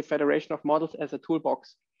explain the federation of models as a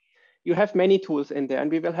toolbox. You have many tools in there, and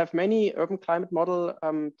we will have many urban climate model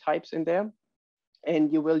types in there,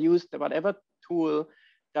 and you will use whatever tool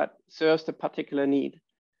that serves the particular need.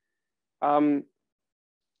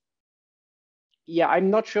 Yeah, I'm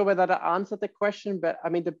not sure whether that answered the question, but I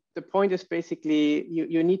mean, the point is basically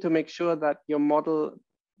you need to make sure that your model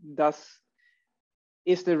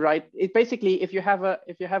is the right. It basically, if you have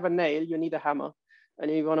a nail, you need a hammer.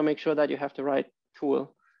 and you want to make sure that you have the right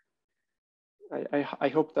tool. I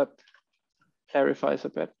hope that clarifies a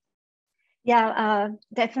bit. Yeah,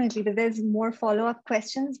 definitely. But there's more follow-up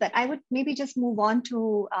questions, but I would maybe just move on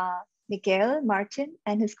to Miguel Martin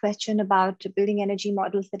and his question about building energy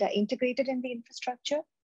models that are integrated in the infrastructure.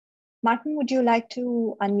 Martin, would you like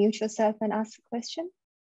to unmute yourself and ask the question?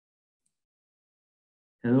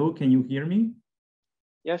 Hello, can you hear me?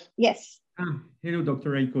 Yes. Yes. Hello,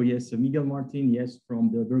 Dr. Heiko. Yes, Miguel Martin, yes,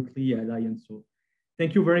 from the Berkeley Alliance. So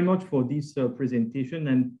thank you very much for this presentation.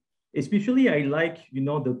 And especially I like,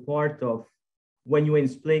 the part of when you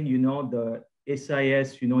explain, the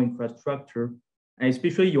SIS, infrastructure, and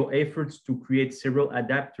especially your efforts to create several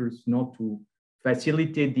adapters, to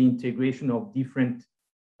facilitate the integration of different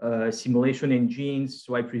simulation engines.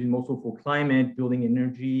 So I presume also for climate, building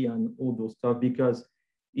energy, and all those stuff, because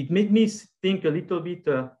it made me think a little bit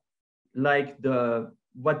like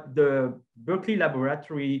what the Berkeley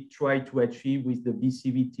laboratory tried to achieve with the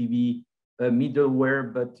BCVTV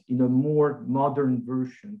middleware, but in a more modern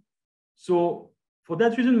version. So for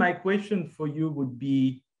that reason, my question for you would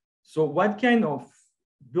be, so what kind of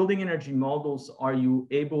building energy models are you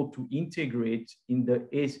able to integrate in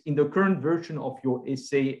the current version of your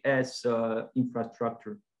SAS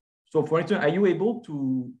infrastructure? So for instance, are you able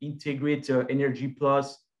to integrate Energy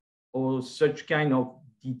Plus or such kind of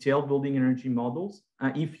detailed building energy models?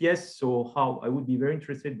 If yes, so how? I would be very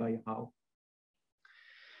interested by how.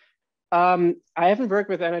 I haven't worked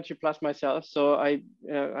with Energy Plus myself, so I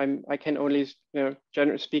can only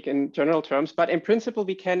speak in general terms. But in principle,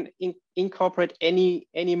 we can incorporate any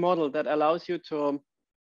model that allows you to.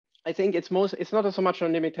 I think it's not so much a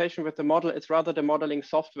limitation with the model; it's rather the modeling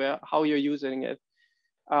software, how you're using it.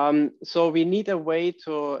 So we need a way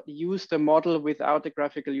to use the model without the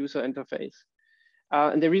graphical user interface.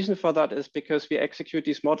 And the reason for that is because we execute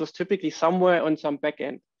these models typically somewhere on some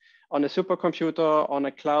backend, on a supercomputer, on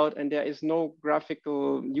a cloud, and there is no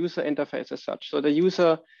graphical user interface as such. So the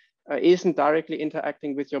user isn't directly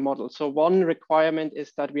interacting with your model. So one requirement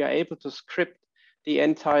is that we are able to script the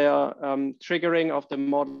entire triggering of the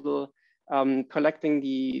model, collecting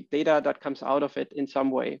the data that comes out of it in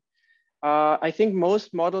some way. I think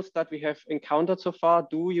most models that we have encountered so far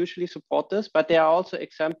do usually support this, but there are also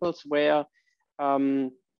examples where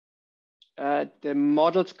the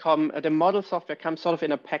model software comes sort of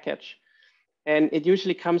in a package, and it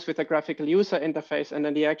usually comes with a graphical user interface and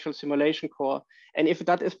then the actual simulation core. And if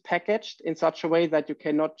that is packaged in such a way that you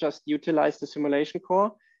cannot just utilize the simulation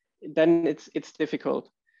core, then it's difficult,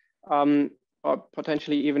 or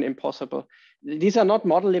potentially even impossible. These are not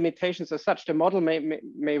model limitations as such. The model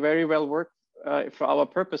may very well work for our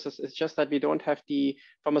purposes. It's just that we don't have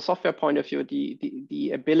from a software point of view,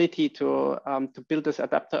 the ability to build this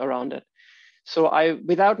adapter around it. So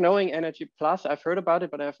without knowing Energy Plus, I've heard about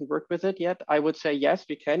it, but I haven't worked with it yet. I would say, yes,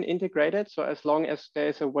 we can integrate it. So as long as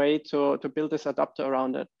there's a way to build this adapter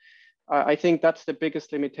around it. I think that's the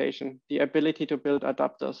biggest limitation, the ability to build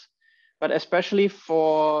adapters. But especially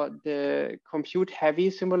for the compute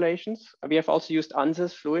heavy simulations, we have also used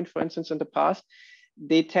ANSYS Fluent, for instance, in the past.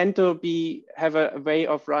 They tend to have a way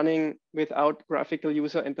of running without graphical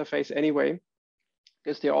user interface anyway,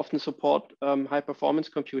 because they often support high performance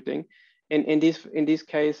computing. In these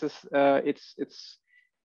cases, it's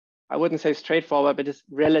I wouldn't say straightforward, but it's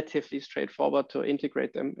relatively straightforward to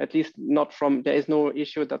integrate them. At least there is no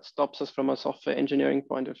issue that stops us from a software engineering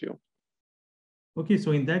point of view. Okay,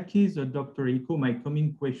 so in that case, Dr. Heiko, my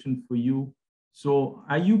coming question for you. So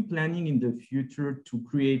are you planning in the future to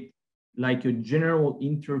create like a general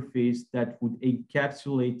interface that would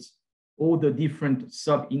encapsulate all the different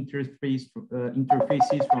interfaces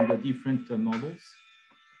from the different models?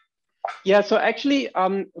 Yeah, so actually,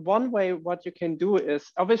 one way what you can do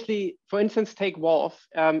is obviously, for instance, take WRF.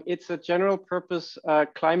 It's a general purpose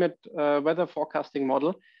climate weather forecasting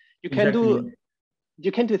model. You can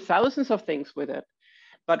do thousands of things with it.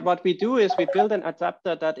 But what we do is we build an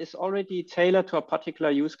adapter that is already tailored to a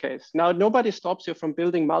particular use case. Now, nobody stops you from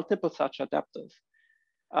building multiple such adapters.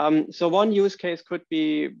 So one use case could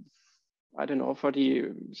be, I don't know, for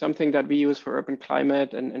something that we use for urban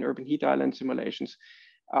climate and urban heat island simulations.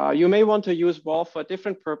 You may want to use WRF for a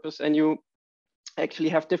different purpose, and you actually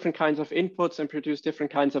have different kinds of inputs and produce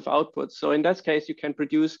different kinds of outputs. So in that case, you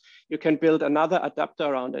can build another adapter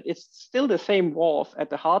around it. It's still the same WRF at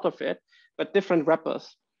the heart of it, but different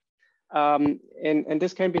wrappers. And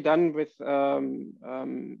this can be done with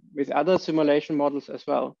other simulation models as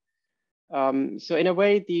well. So in a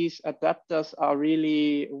way, these adapters are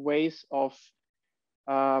really ways of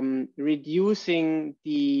reducing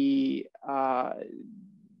the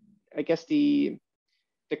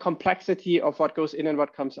the complexity of what goes in and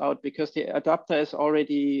what comes out, because the adapter is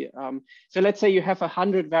already, so let's say you have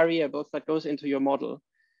 100 variables that goes into your model,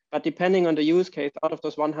 but depending on the use case, out of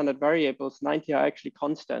those 100 variables, 90 are actually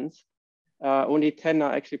constants. Only 10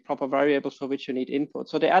 are actually proper variables for which you need input.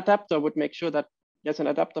 So the adapter would make sure that there's an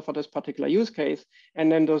adapter for this particular use case, and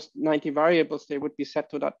then those 90 variables, they would be set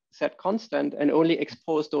to that set constant and only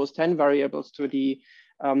expose those 10 variables to the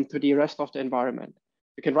rest of the environment.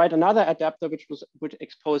 You can write another adapter which would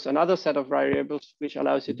expose another set of variables, which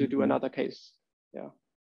allows you to do another case. Yeah.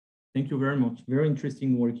 Thank you very much. Very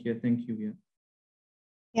interesting work here. Thank you. Yeah.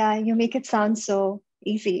 Yeah, you make it sound so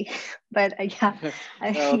easy, but yeah,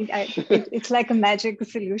 it's like a magic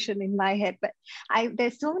solution in my head. But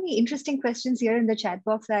there's so many interesting questions here in the chat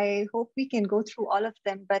box. I hope we can go through all of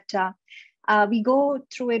them, but we go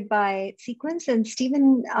through it by sequence. And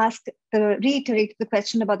Stephen reiterated the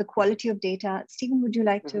question about the quality of data. Stephen, would you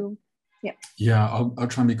like to? Yeah. Yeah, I'll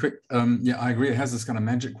try and be quick. Yeah, I agree. It has this kind of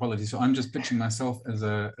magic quality. So I'm just pitching myself as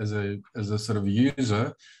a sort of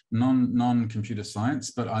user, non-computer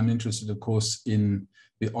science, but I'm interested, of course, in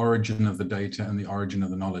the origin of the data and the origin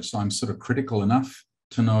of the knowledge. So I'm sort of critical enough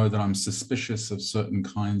to know that I'm suspicious of certain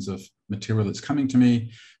kinds of material that's coming to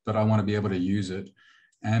me, but I want to be able to use it.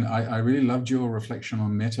 And I really loved your reflection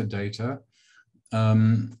on metadata.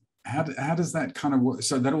 How does that kind of work?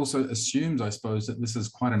 So that also assumes, I suppose, that this is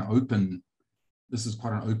quite an open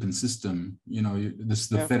system. You know,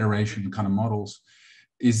 the federation kind of models.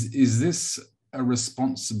 Is this a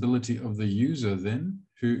responsibility of the user then,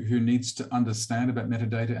 who needs to understand about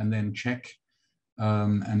metadata and then check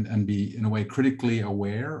and be in a way critically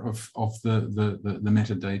aware of the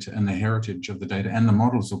metadata and the heritage of the data and the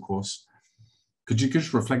models, of course? Could you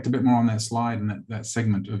just reflect a bit more on that slide and that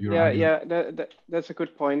segment of your idea? Yeah, that's a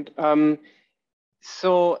good point.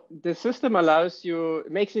 So the system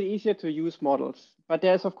makes it easier to use models, but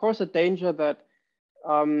there's of course a danger that,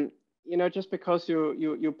 you know, just because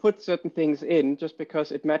you put certain things in, just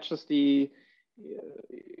because it matches in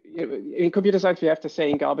computer science, we have to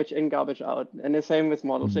say garbage in, garbage out, and the same with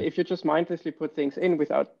models. So if you just mindlessly put things in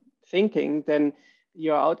without thinking, then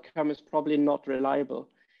your outcome is probably not reliable.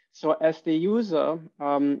 So as the user,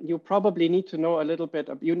 you probably need to know a little bit,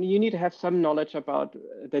 you need to have some knowledge about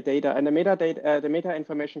the data, and the meta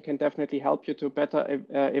information can definitely help you to better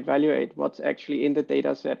evaluate what's actually in the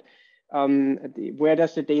data set. Where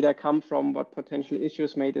does the data come from? What potential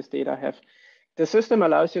issues may this data have? The system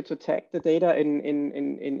allows you to tag the data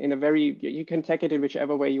in a very, you can tag it in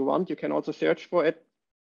whichever way you want. You can also search for it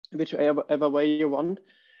whichever way you want.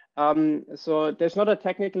 So there's not a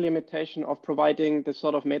technical limitation of providing this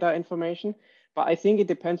sort of meta information, but I think it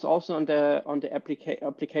depends also on the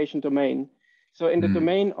application domain. So in the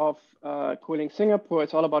domain of cooling Singapore,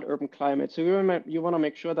 it's all about urban climate. So you want to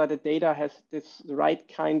make sure that the data has this right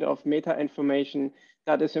kind of meta information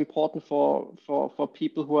that is important for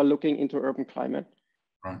people who are looking into urban climate.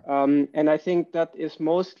 Right. And I think that is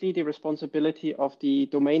mostly the responsibility of the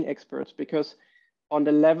domain experts, because on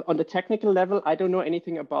the technical level, I don't know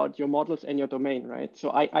anything about your models and your domain, right? So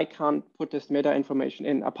I can't put this meta information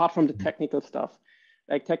in, apart from the technical stuff.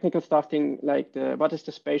 Like technical stuff, what is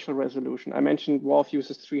the spatial resolution? I mentioned WRF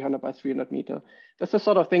uses 300 by 300 meter. That's the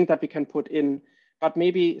sort of thing that we can put in, but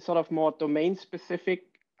maybe sort of more domain-specific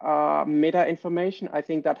meta information. I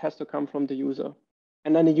think that has to come from the user,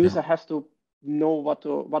 and then the user has to know what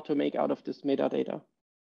to make out of this metadata.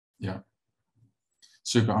 Yeah.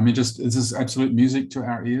 Super. I mean, this is absolute music to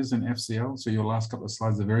our ears in FCL. So your last couple of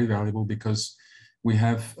slides are very valuable, because we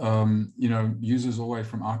have, you know, users all the way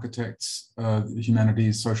from architects,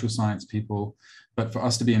 humanities, social science people. But for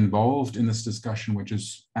us to be involved in this discussion, which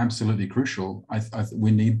is absolutely crucial, we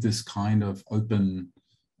need this kind of open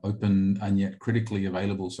and yet critically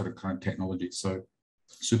available sort of kind of technology. So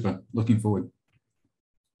super. Looking forward.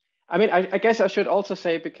 I mean, I guess I should also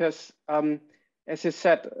say, because as you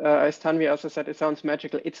said, as Tanvi also said, it sounds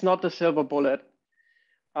magical. It's not the silver bullet.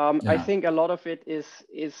 I think a lot of it is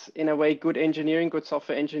in a way good engineering, good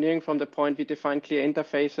software engineering, from the point we define clear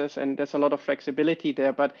interfaces, and there's a lot of flexibility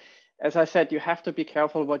there. But as I said, you have to be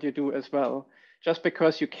careful what you do as well. Just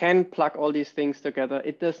because you can plug all these things together,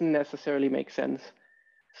 it doesn't necessarily make sense.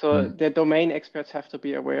 So the domain experts have to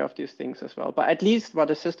be aware of these things as well. But at least what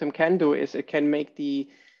the system can do is it can make the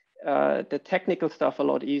technical stuff a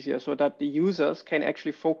lot easier, so that the users can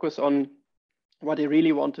actually focus on what they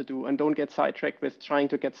really want to do and don't get sidetracked with trying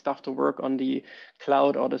to get stuff to work on the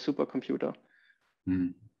cloud or the supercomputer.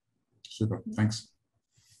 Super, thanks.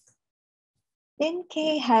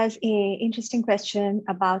 NK has an interesting question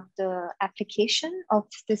about the application of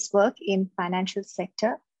this work in financial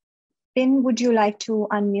sector. Bin, would you like to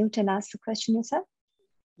unmute and ask the question yourself?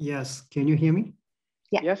 Yes, can you hear me?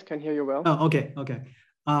 Yeah. Yes, can hear you well. Oh, okay.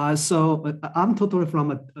 So I'm totally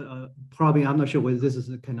from probably I'm not sure whether this is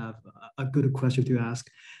a kind of a good question to ask.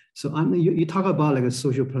 So you talk about like a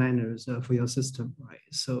social planners for your system, right?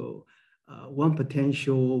 So one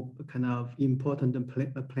potential kind of important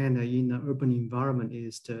planner in an urban environment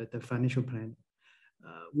is the financial planner,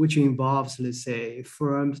 which involves, let's say,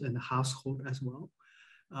 firms and household as well.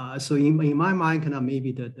 So in my mind, kind of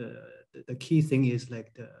maybe the key thing is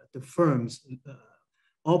like the firms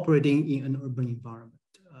operating in an urban environment.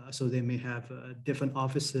 So they may have different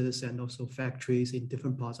offices and also factories in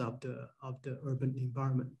different parts of the urban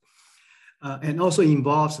environment. And also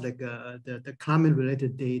involves like the climate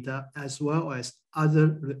related data as well as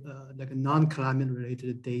other like non-climate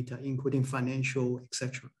related data, including financial,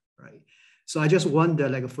 etc. Right. So I just wonder,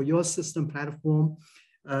 like for your system platform,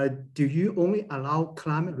 do you only allow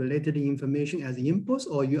climate related information as inputs,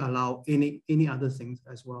 or you allow any other things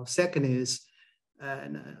as well? Second is,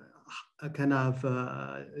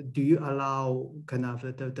 do you allow kind of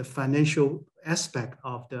the financial aspect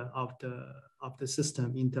of the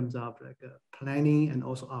system in terms of like planning and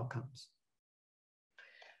also outcomes?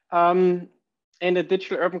 In the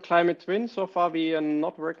digital urban climate twin, so far we are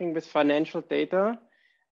not working with financial data.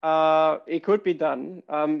 It could be done.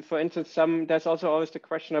 For instance, there's also always the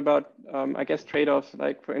question about, I guess, trade-offs,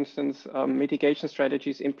 like for instance, mitigation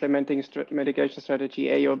strategies, implementing mitigation strategy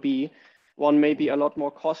A or B. One may be a lot more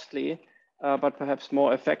costly, but perhaps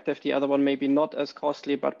more effective. The other one may be not as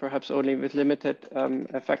costly, but perhaps only with limited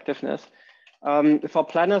effectiveness. For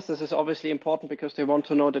planners, this is obviously important because they want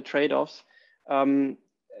to know the trade-offs. And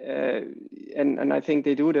I think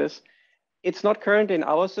they do this. It's not current in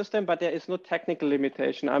our system, but there is no technical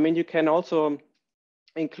limitation. I mean, you can also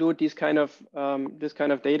include this kind of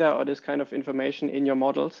data or this kind of information in your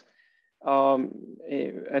models,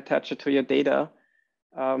 attach it to your data.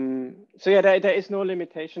 So yeah, there is no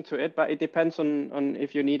limitation to it, but it depends on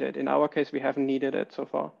if you need it. In our case, we haven't needed it so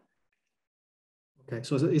far. Okay,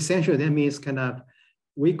 so essentially that means kind of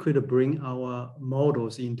we could bring our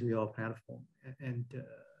models into your platform and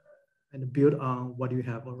build on what you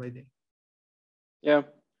have already. Yeah.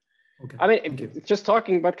 Okay. I mean, just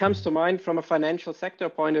talking, what comes to mind from a financial sector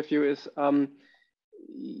point of view is,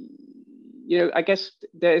 you know, I guess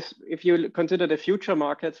if you consider the future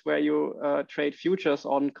markets where you trade futures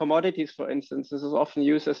on commodities, for instance, this is often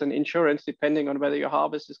used as an insurance depending on whether your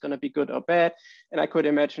harvest is going to be good or bad. And I could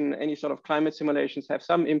imagine any sort of climate simulations have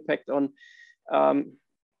some impact on,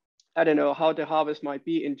 I don't know, how the harvest might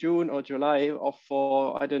be in June or July, or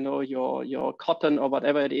for, I don't know, your cotton or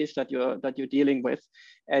whatever it is that you're dealing with.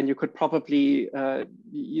 And you could probably,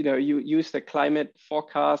 you know, you use the climate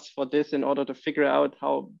forecast for this in order to figure out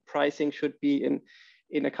how pricing should be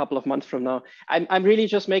in a couple of months from now. I'm really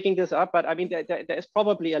just making this up, but I mean, there is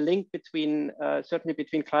probably a link between, certainly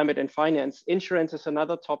between climate and finance. Insurance is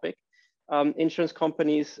another topic. Insurance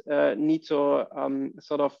companies need to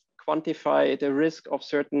sort of quantify the risk of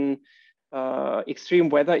certain extreme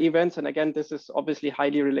weather events. And again, this is obviously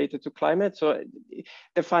highly related to climate. So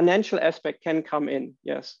the financial aspect can come in,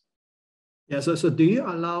 yes. Yeah, so do you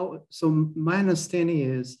allow, so my understanding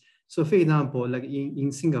is, so for example, like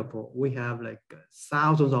in Singapore, we have like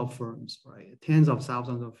thousands of firms, right? Tens of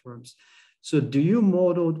thousands of firms. So do you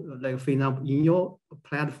model, like for example, in your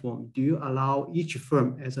platform, do you allow each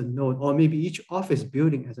firm as a node, or maybe each office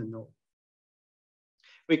building as a node?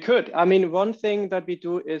 We could. I mean, one thing that we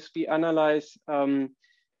do is we analyze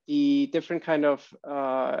the different kind of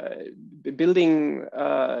building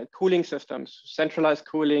cooling systems, centralized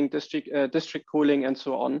cooling, district cooling, and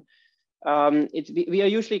so on. We are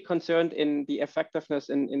usually concerned in the effectiveness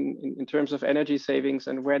in terms of energy savings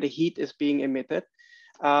and where the heat is being emitted.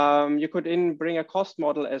 You could bring a cost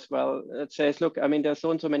model as well that says, look, I mean, there's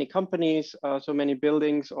so and so many companies, so many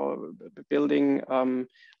buildings or building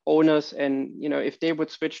owners, and you know, if they would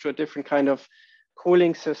switch to a different kind of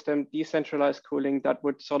cooling system, decentralized cooling, that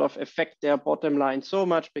would sort of affect their bottom line so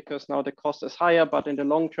much because now the cost is higher, but in the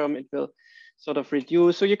long term it will sort of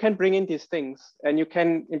reduce. So you can bring in these things, and you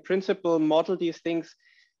can, in principle, model these things.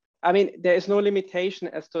 I mean, there is no limitation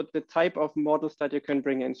as to the type of models that you can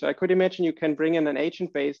bring in. So I could imagine you can bring in an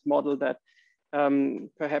agent-based model that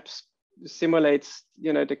perhaps simulates,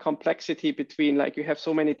 you know, the complexity between, like, you have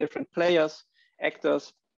so many different players,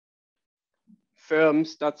 actors,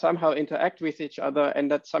 firms that somehow interact with each other, and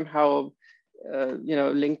that somehow, you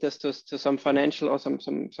know, link this to some financial or some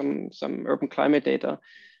urban climate data.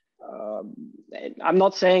 I'm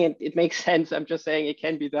not saying it makes sense. I'm just saying it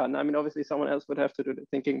can be done. I mean, obviously someone else would have to do the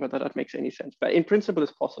thinking, whether that makes any sense. But in principle,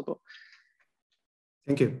 it's possible.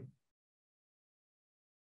 Thank you.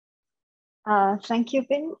 Thank you,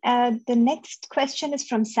 Vin. The next question is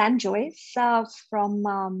from Sam Joyce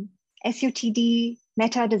from SUTD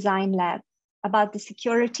Meta Design Lab about the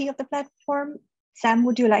security of the platform. Sam,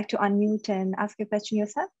 would you like to unmute and ask your question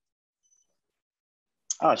yourself?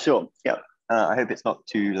 Sure. Yeah. I hope it's not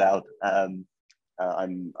too loud. I'm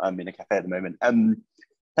in a cafe at the moment.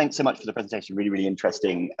 Thanks so much for the presentation. Really, really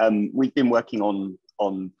interesting. We've been working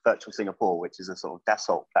on Virtual Singapore, which is a sort of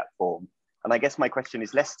Dassault platform. And I guess my question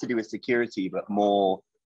is less to do with security, but more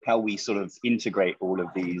how we sort of integrate all of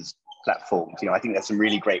these platforms. You know, I think there's some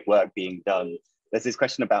really great work being done. There's this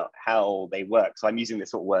question about how they work. So I'm using this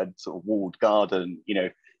sort of word, sort of walled garden, you know,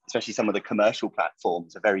 especially some of the commercial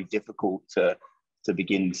platforms are very difficult to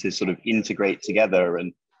begin to sort of integrate together.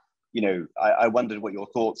 And, you know, I wondered what your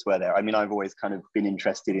thoughts were there. I mean, I've always kind of been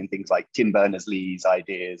interested in things like Tim Berners-Lee's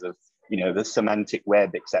ideas of, you know, the semantic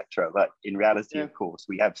web, etc. But in reality, of course,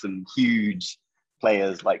 we have some huge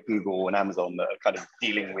players like Google and Amazon that are kind of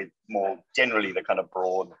dealing with more generally the kind of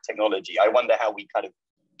broad technology. I wonder how we kind of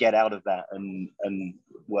get out of that and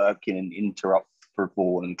work in an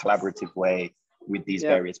interoperable and collaborative way with these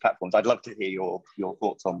various platforms. I'd love to hear your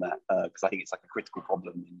thoughts on that because I think it's like a critical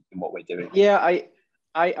problem in what we're doing. Yeah,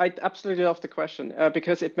 I absolutely love the question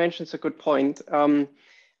because it mentions a good point.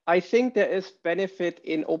 I think there is benefit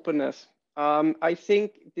in openness. I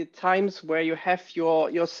think the times where you have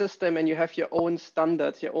your system and you have your own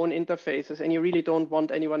standards, your own interfaces, and you really don't want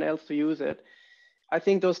anyone else to use it, I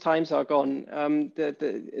think those times are gone.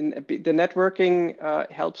 The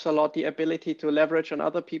networking helps a lot, the ability to leverage on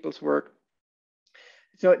other people's work.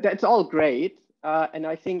 So that's all great. And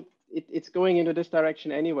I think it's going into this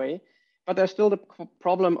direction anyway. But there's still the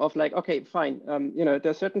problem of like, okay, fine. You know,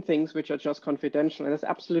 there's certain things which are just confidential, and there's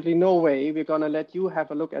absolutely no way we're going to let you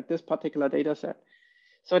have a look at this particular data set.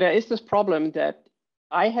 So there is this problem that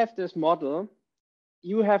I have this model,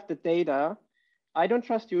 you have the data, I don't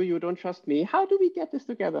trust you, you don't trust me. How do we get this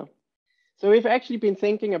together? So we've actually been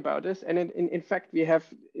thinking about this, and in fact, we have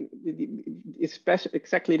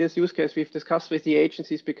exactly this use case we've discussed with the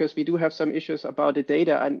agencies because we do have some issues about the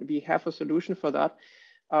data, and we have a solution for that.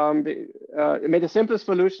 The simplest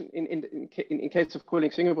solution in case of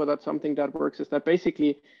Cooling Singapore, that's something that works, is that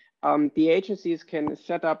basically the agencies can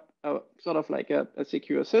set up sort of like a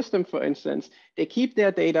secure system, for instance. They keep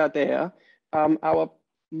their data there. Our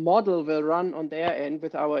model will run on their end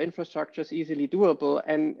with our infrastructures easily doable,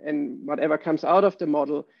 and whatever comes out of the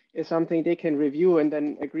model is something they can review and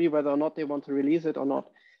then agree whether or not they want to release it or not.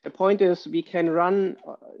 The point is we can run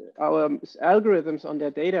our algorithms on their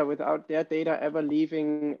data without their data ever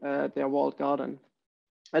leaving their walled garden.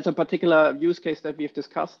 That's a particular use case that we've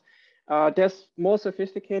discussed. There's more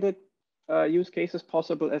sophisticated use cases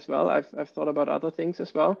possible as well. I've thought about other things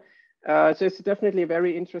as well. So it's definitely a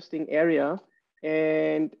very interesting area,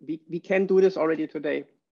 and we can do this already today.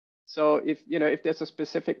 So if there's a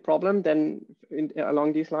specific problem, then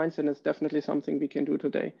along these lines, then it's definitely something we can do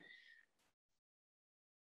today.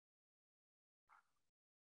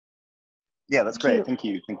 Yeah, that's great. Thank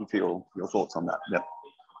you. Thank you for your thoughts on that. Yeah.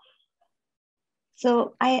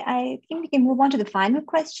 So I think we can move on to the final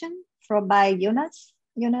question by Jonas.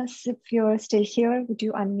 Jonas, if you're still here, would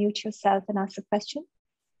you unmute yourself and ask the question?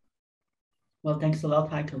 Well, thanks a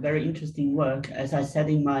lot, Heiko. Very interesting work. As I said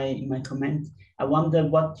in my comment, I wonder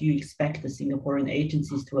what do you expect the Singaporean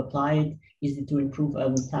agencies to apply it? Is it to improve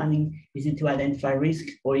urban planning? Is it to identify risk,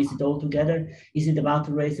 or is it all together? Is it about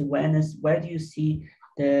to raise awareness? Where do you see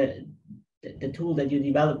the tool that you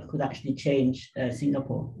developed could actually change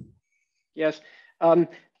Singapore? Yes,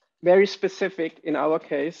 very specific in our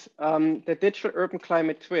case. The digital urban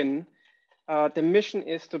climate twin, the mission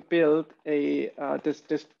is to build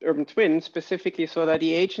this urban twin specifically so that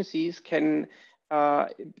the agencies can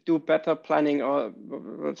do better planning, or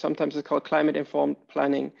sometimes it's called climate informed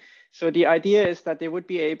planning. So the idea is that they would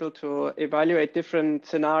be able to evaluate different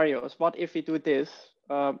scenarios. What if we do this?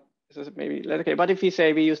 What if we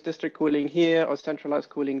say we use district cooling here or centralized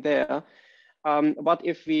cooling there? What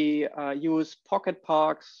if we use pocket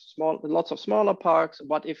parks, lots of smaller parks?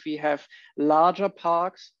 What if we have larger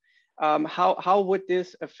parks? How would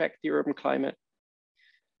this affect the urban climate?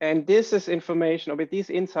 And this is information, or with these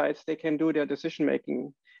insights, they can do their decision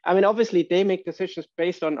making. I mean, obviously they make decisions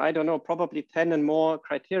based on, I don't know, probably 10 and more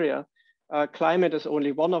criteria. Climate is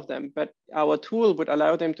only one of them, but our tool would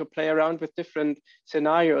allow them to play around with different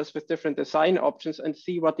scenarios, with different design options, and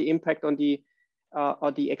see what the impact on the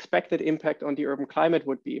or the expected impact on the urban climate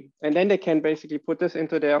would be. And then they can basically put this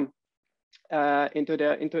into their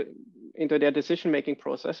decision-making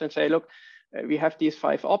process and say, look, we have these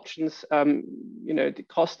 5 options. You know, the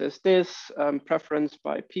cost is this, preference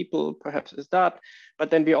by people perhaps is that, but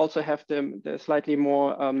then we also have the slightly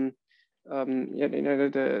more you know,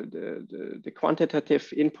 the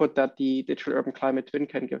quantitative input that the digital urban climate twin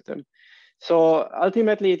can give them. So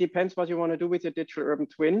ultimately, it depends what you want to do with your digital urban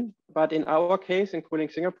twin. But in our case, in Cooling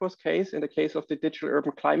Singapore's case, in the case of the digital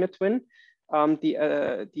urban climate twin,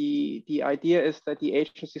 the idea is that the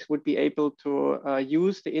agencies would be able to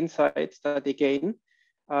use the insights that they gain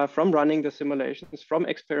from running the simulations, from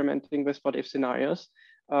experimenting with what-if scenarios,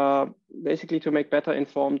 basically to make better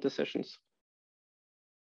informed decisions.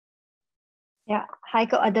 Yeah,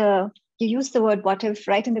 Heiko, you used the word what if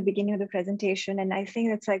right in the beginning of the presentation. And I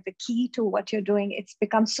think that's like the key to what you're doing. It's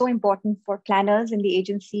become so important for planners in the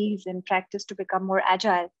agencies and practice to become more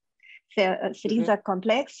agile. Cities are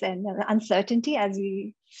complex, and uncertainty, as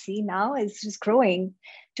we see now, is just growing.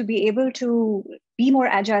 To be able to be more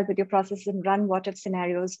agile with your process and run what-if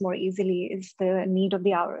scenarios more easily is the need of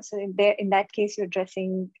the hour. So in that case,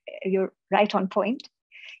 you're right on point.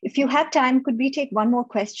 If you have time, could we take one more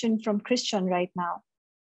question from Christian right now?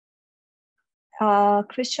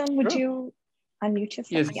 Christian, would you unmute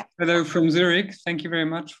yourself? Yes, yeah. Hello from Zurich. Thank you very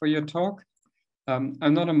much for your talk. I'm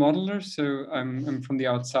not a modeler, so I'm from the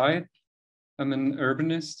outside. I'm an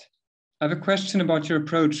urbanist. I have a question about your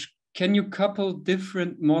approach. Can you couple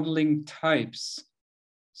different modeling types?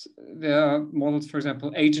 There are models, for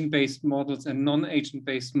example, agent-based models and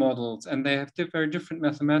non-agent-based models, and they have very different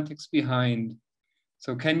mathematics behind.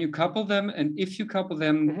 So can you couple them? And if you couple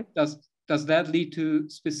them, does that lead to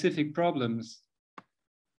specific problems?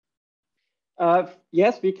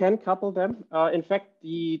 Yes, we can couple them. In fact,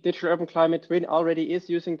 the digital urban climate twin already is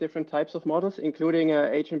using different types of models, including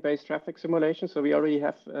agent-based traffic simulation. So we already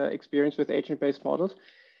have experience with agent-based models.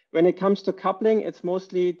 When it comes to coupling, it's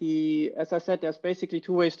mostly as I said, there's basically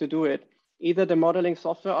 2 ways to do it. Either the modeling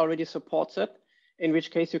software already supports it, in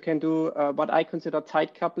which case you can do what I consider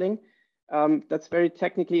tight coupling. That's very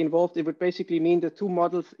technically involved. It would basically mean the 2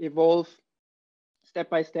 models evolve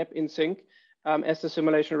step by step in sync. As the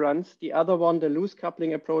simulation runs. The other one, the loose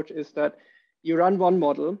coupling approach, is that you run one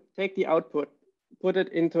model, take the output, put it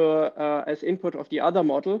into as input of the other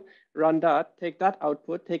model, run that, take that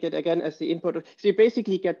output, take it again as the input. So you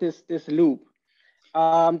basically get this loop.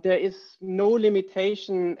 There is no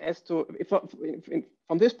limitation as to,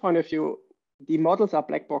 from this point of view, the models are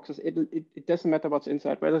black boxes. It doesn't matter what's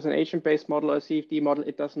inside, whether it's an agent-based model or a CFD model,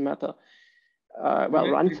 it doesn't matter. Well,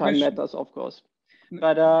 runtime matters, of course.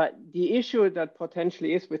 But the issue that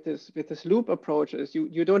potentially is with this loop approach is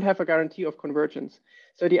you don't have a guarantee of convergence.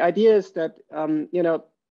 So the idea is that you know,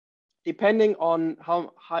 depending on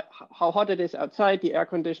how hot it is outside, the air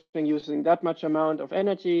conditioning using that much amount of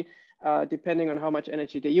energy, depending on how much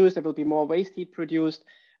energy they use, there will be more waste heat produced.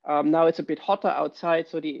 Now it's a bit hotter outside,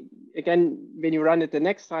 so again, when you run it the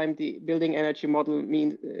next time, the building energy model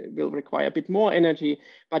will require a bit more energy.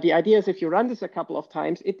 But the idea is if you run this a couple of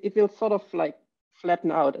times, it will sort of like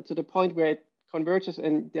flatten out to the point where it converges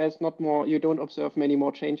and there's not more, you don't observe many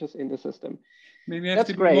more changes in the system. Maybe I have That's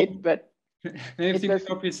to great, more, but maybe to be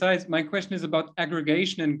more precise. My question is about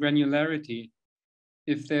aggregation and granularity.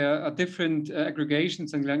 If there are different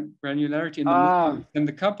aggregations and granularity in the model, then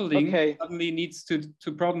the coupling suddenly needs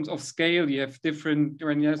to problems of scale. You have different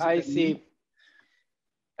granularity. I see.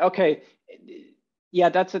 Okay, yeah,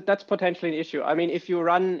 that's potentially an issue. I mean, if you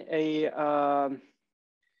run a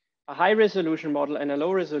high resolution model and a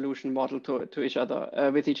low resolution model to each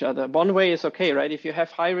other, with each other, one way is okay, right? If you have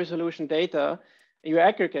high resolution data, you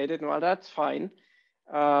aggregate it, well, that's fine.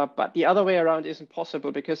 But the other way around isn't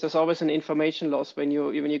possible because there's always an information loss when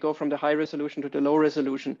you go from the high resolution to the low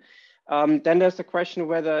resolution. Then there's the question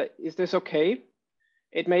whether is this okay?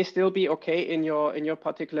 It may still be okay in your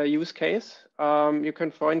particular use case. You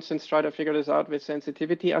can, for instance, try to figure this out with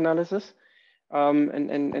sensitivity analysis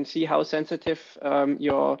and see how sensitive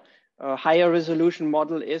your higher resolution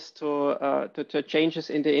model is to changes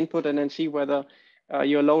in the input, and then see whether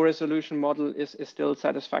your low resolution model is still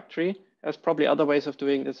satisfactory. There's probably other ways of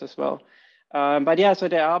doing this as well. But yeah, so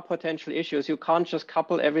there are potential issues. You can't just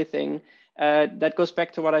couple everything. That goes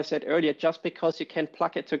back to what I said earlier. Just because you can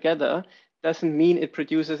plug it together doesn't mean it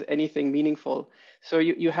produces anything meaningful. So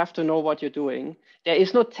you have to know what you're doing. There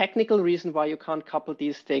is no technical reason why you can't couple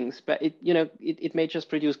these things, but it may just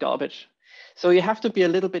produce garbage. So you have to be a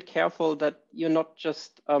little bit careful that you're not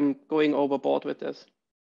just going overboard with this.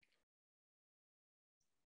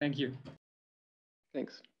 Thank you.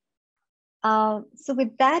 Thanks. So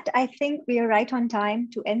with that, I think we are right on time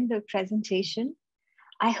to end the presentation.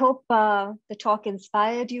 I hope the talk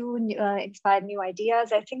inspired you, inspired new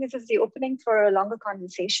ideas. I think this is the opening for a longer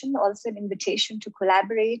conversation, also an invitation to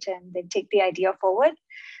collaborate and then take the idea forward.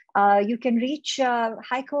 You can reach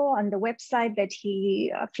Heiko on the website that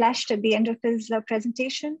he flashed at the end of his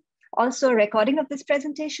presentation. Also, a recording of this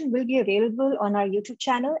presentation will be available on our YouTube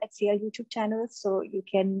channel, HCL YouTube channel, so you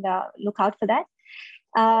can look out for that.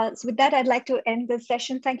 So with that, I'd like to end this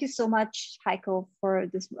session. Thank you so much, Heiko, for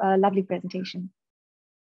this lovely presentation.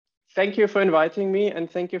 Thank you for inviting me, and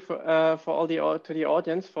thank you for all to the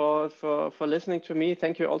audience for listening to me.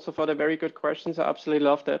 Thank you also for the very good questions. I absolutely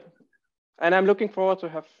loved it, and I'm looking forward to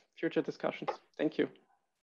have future discussions. Thank you.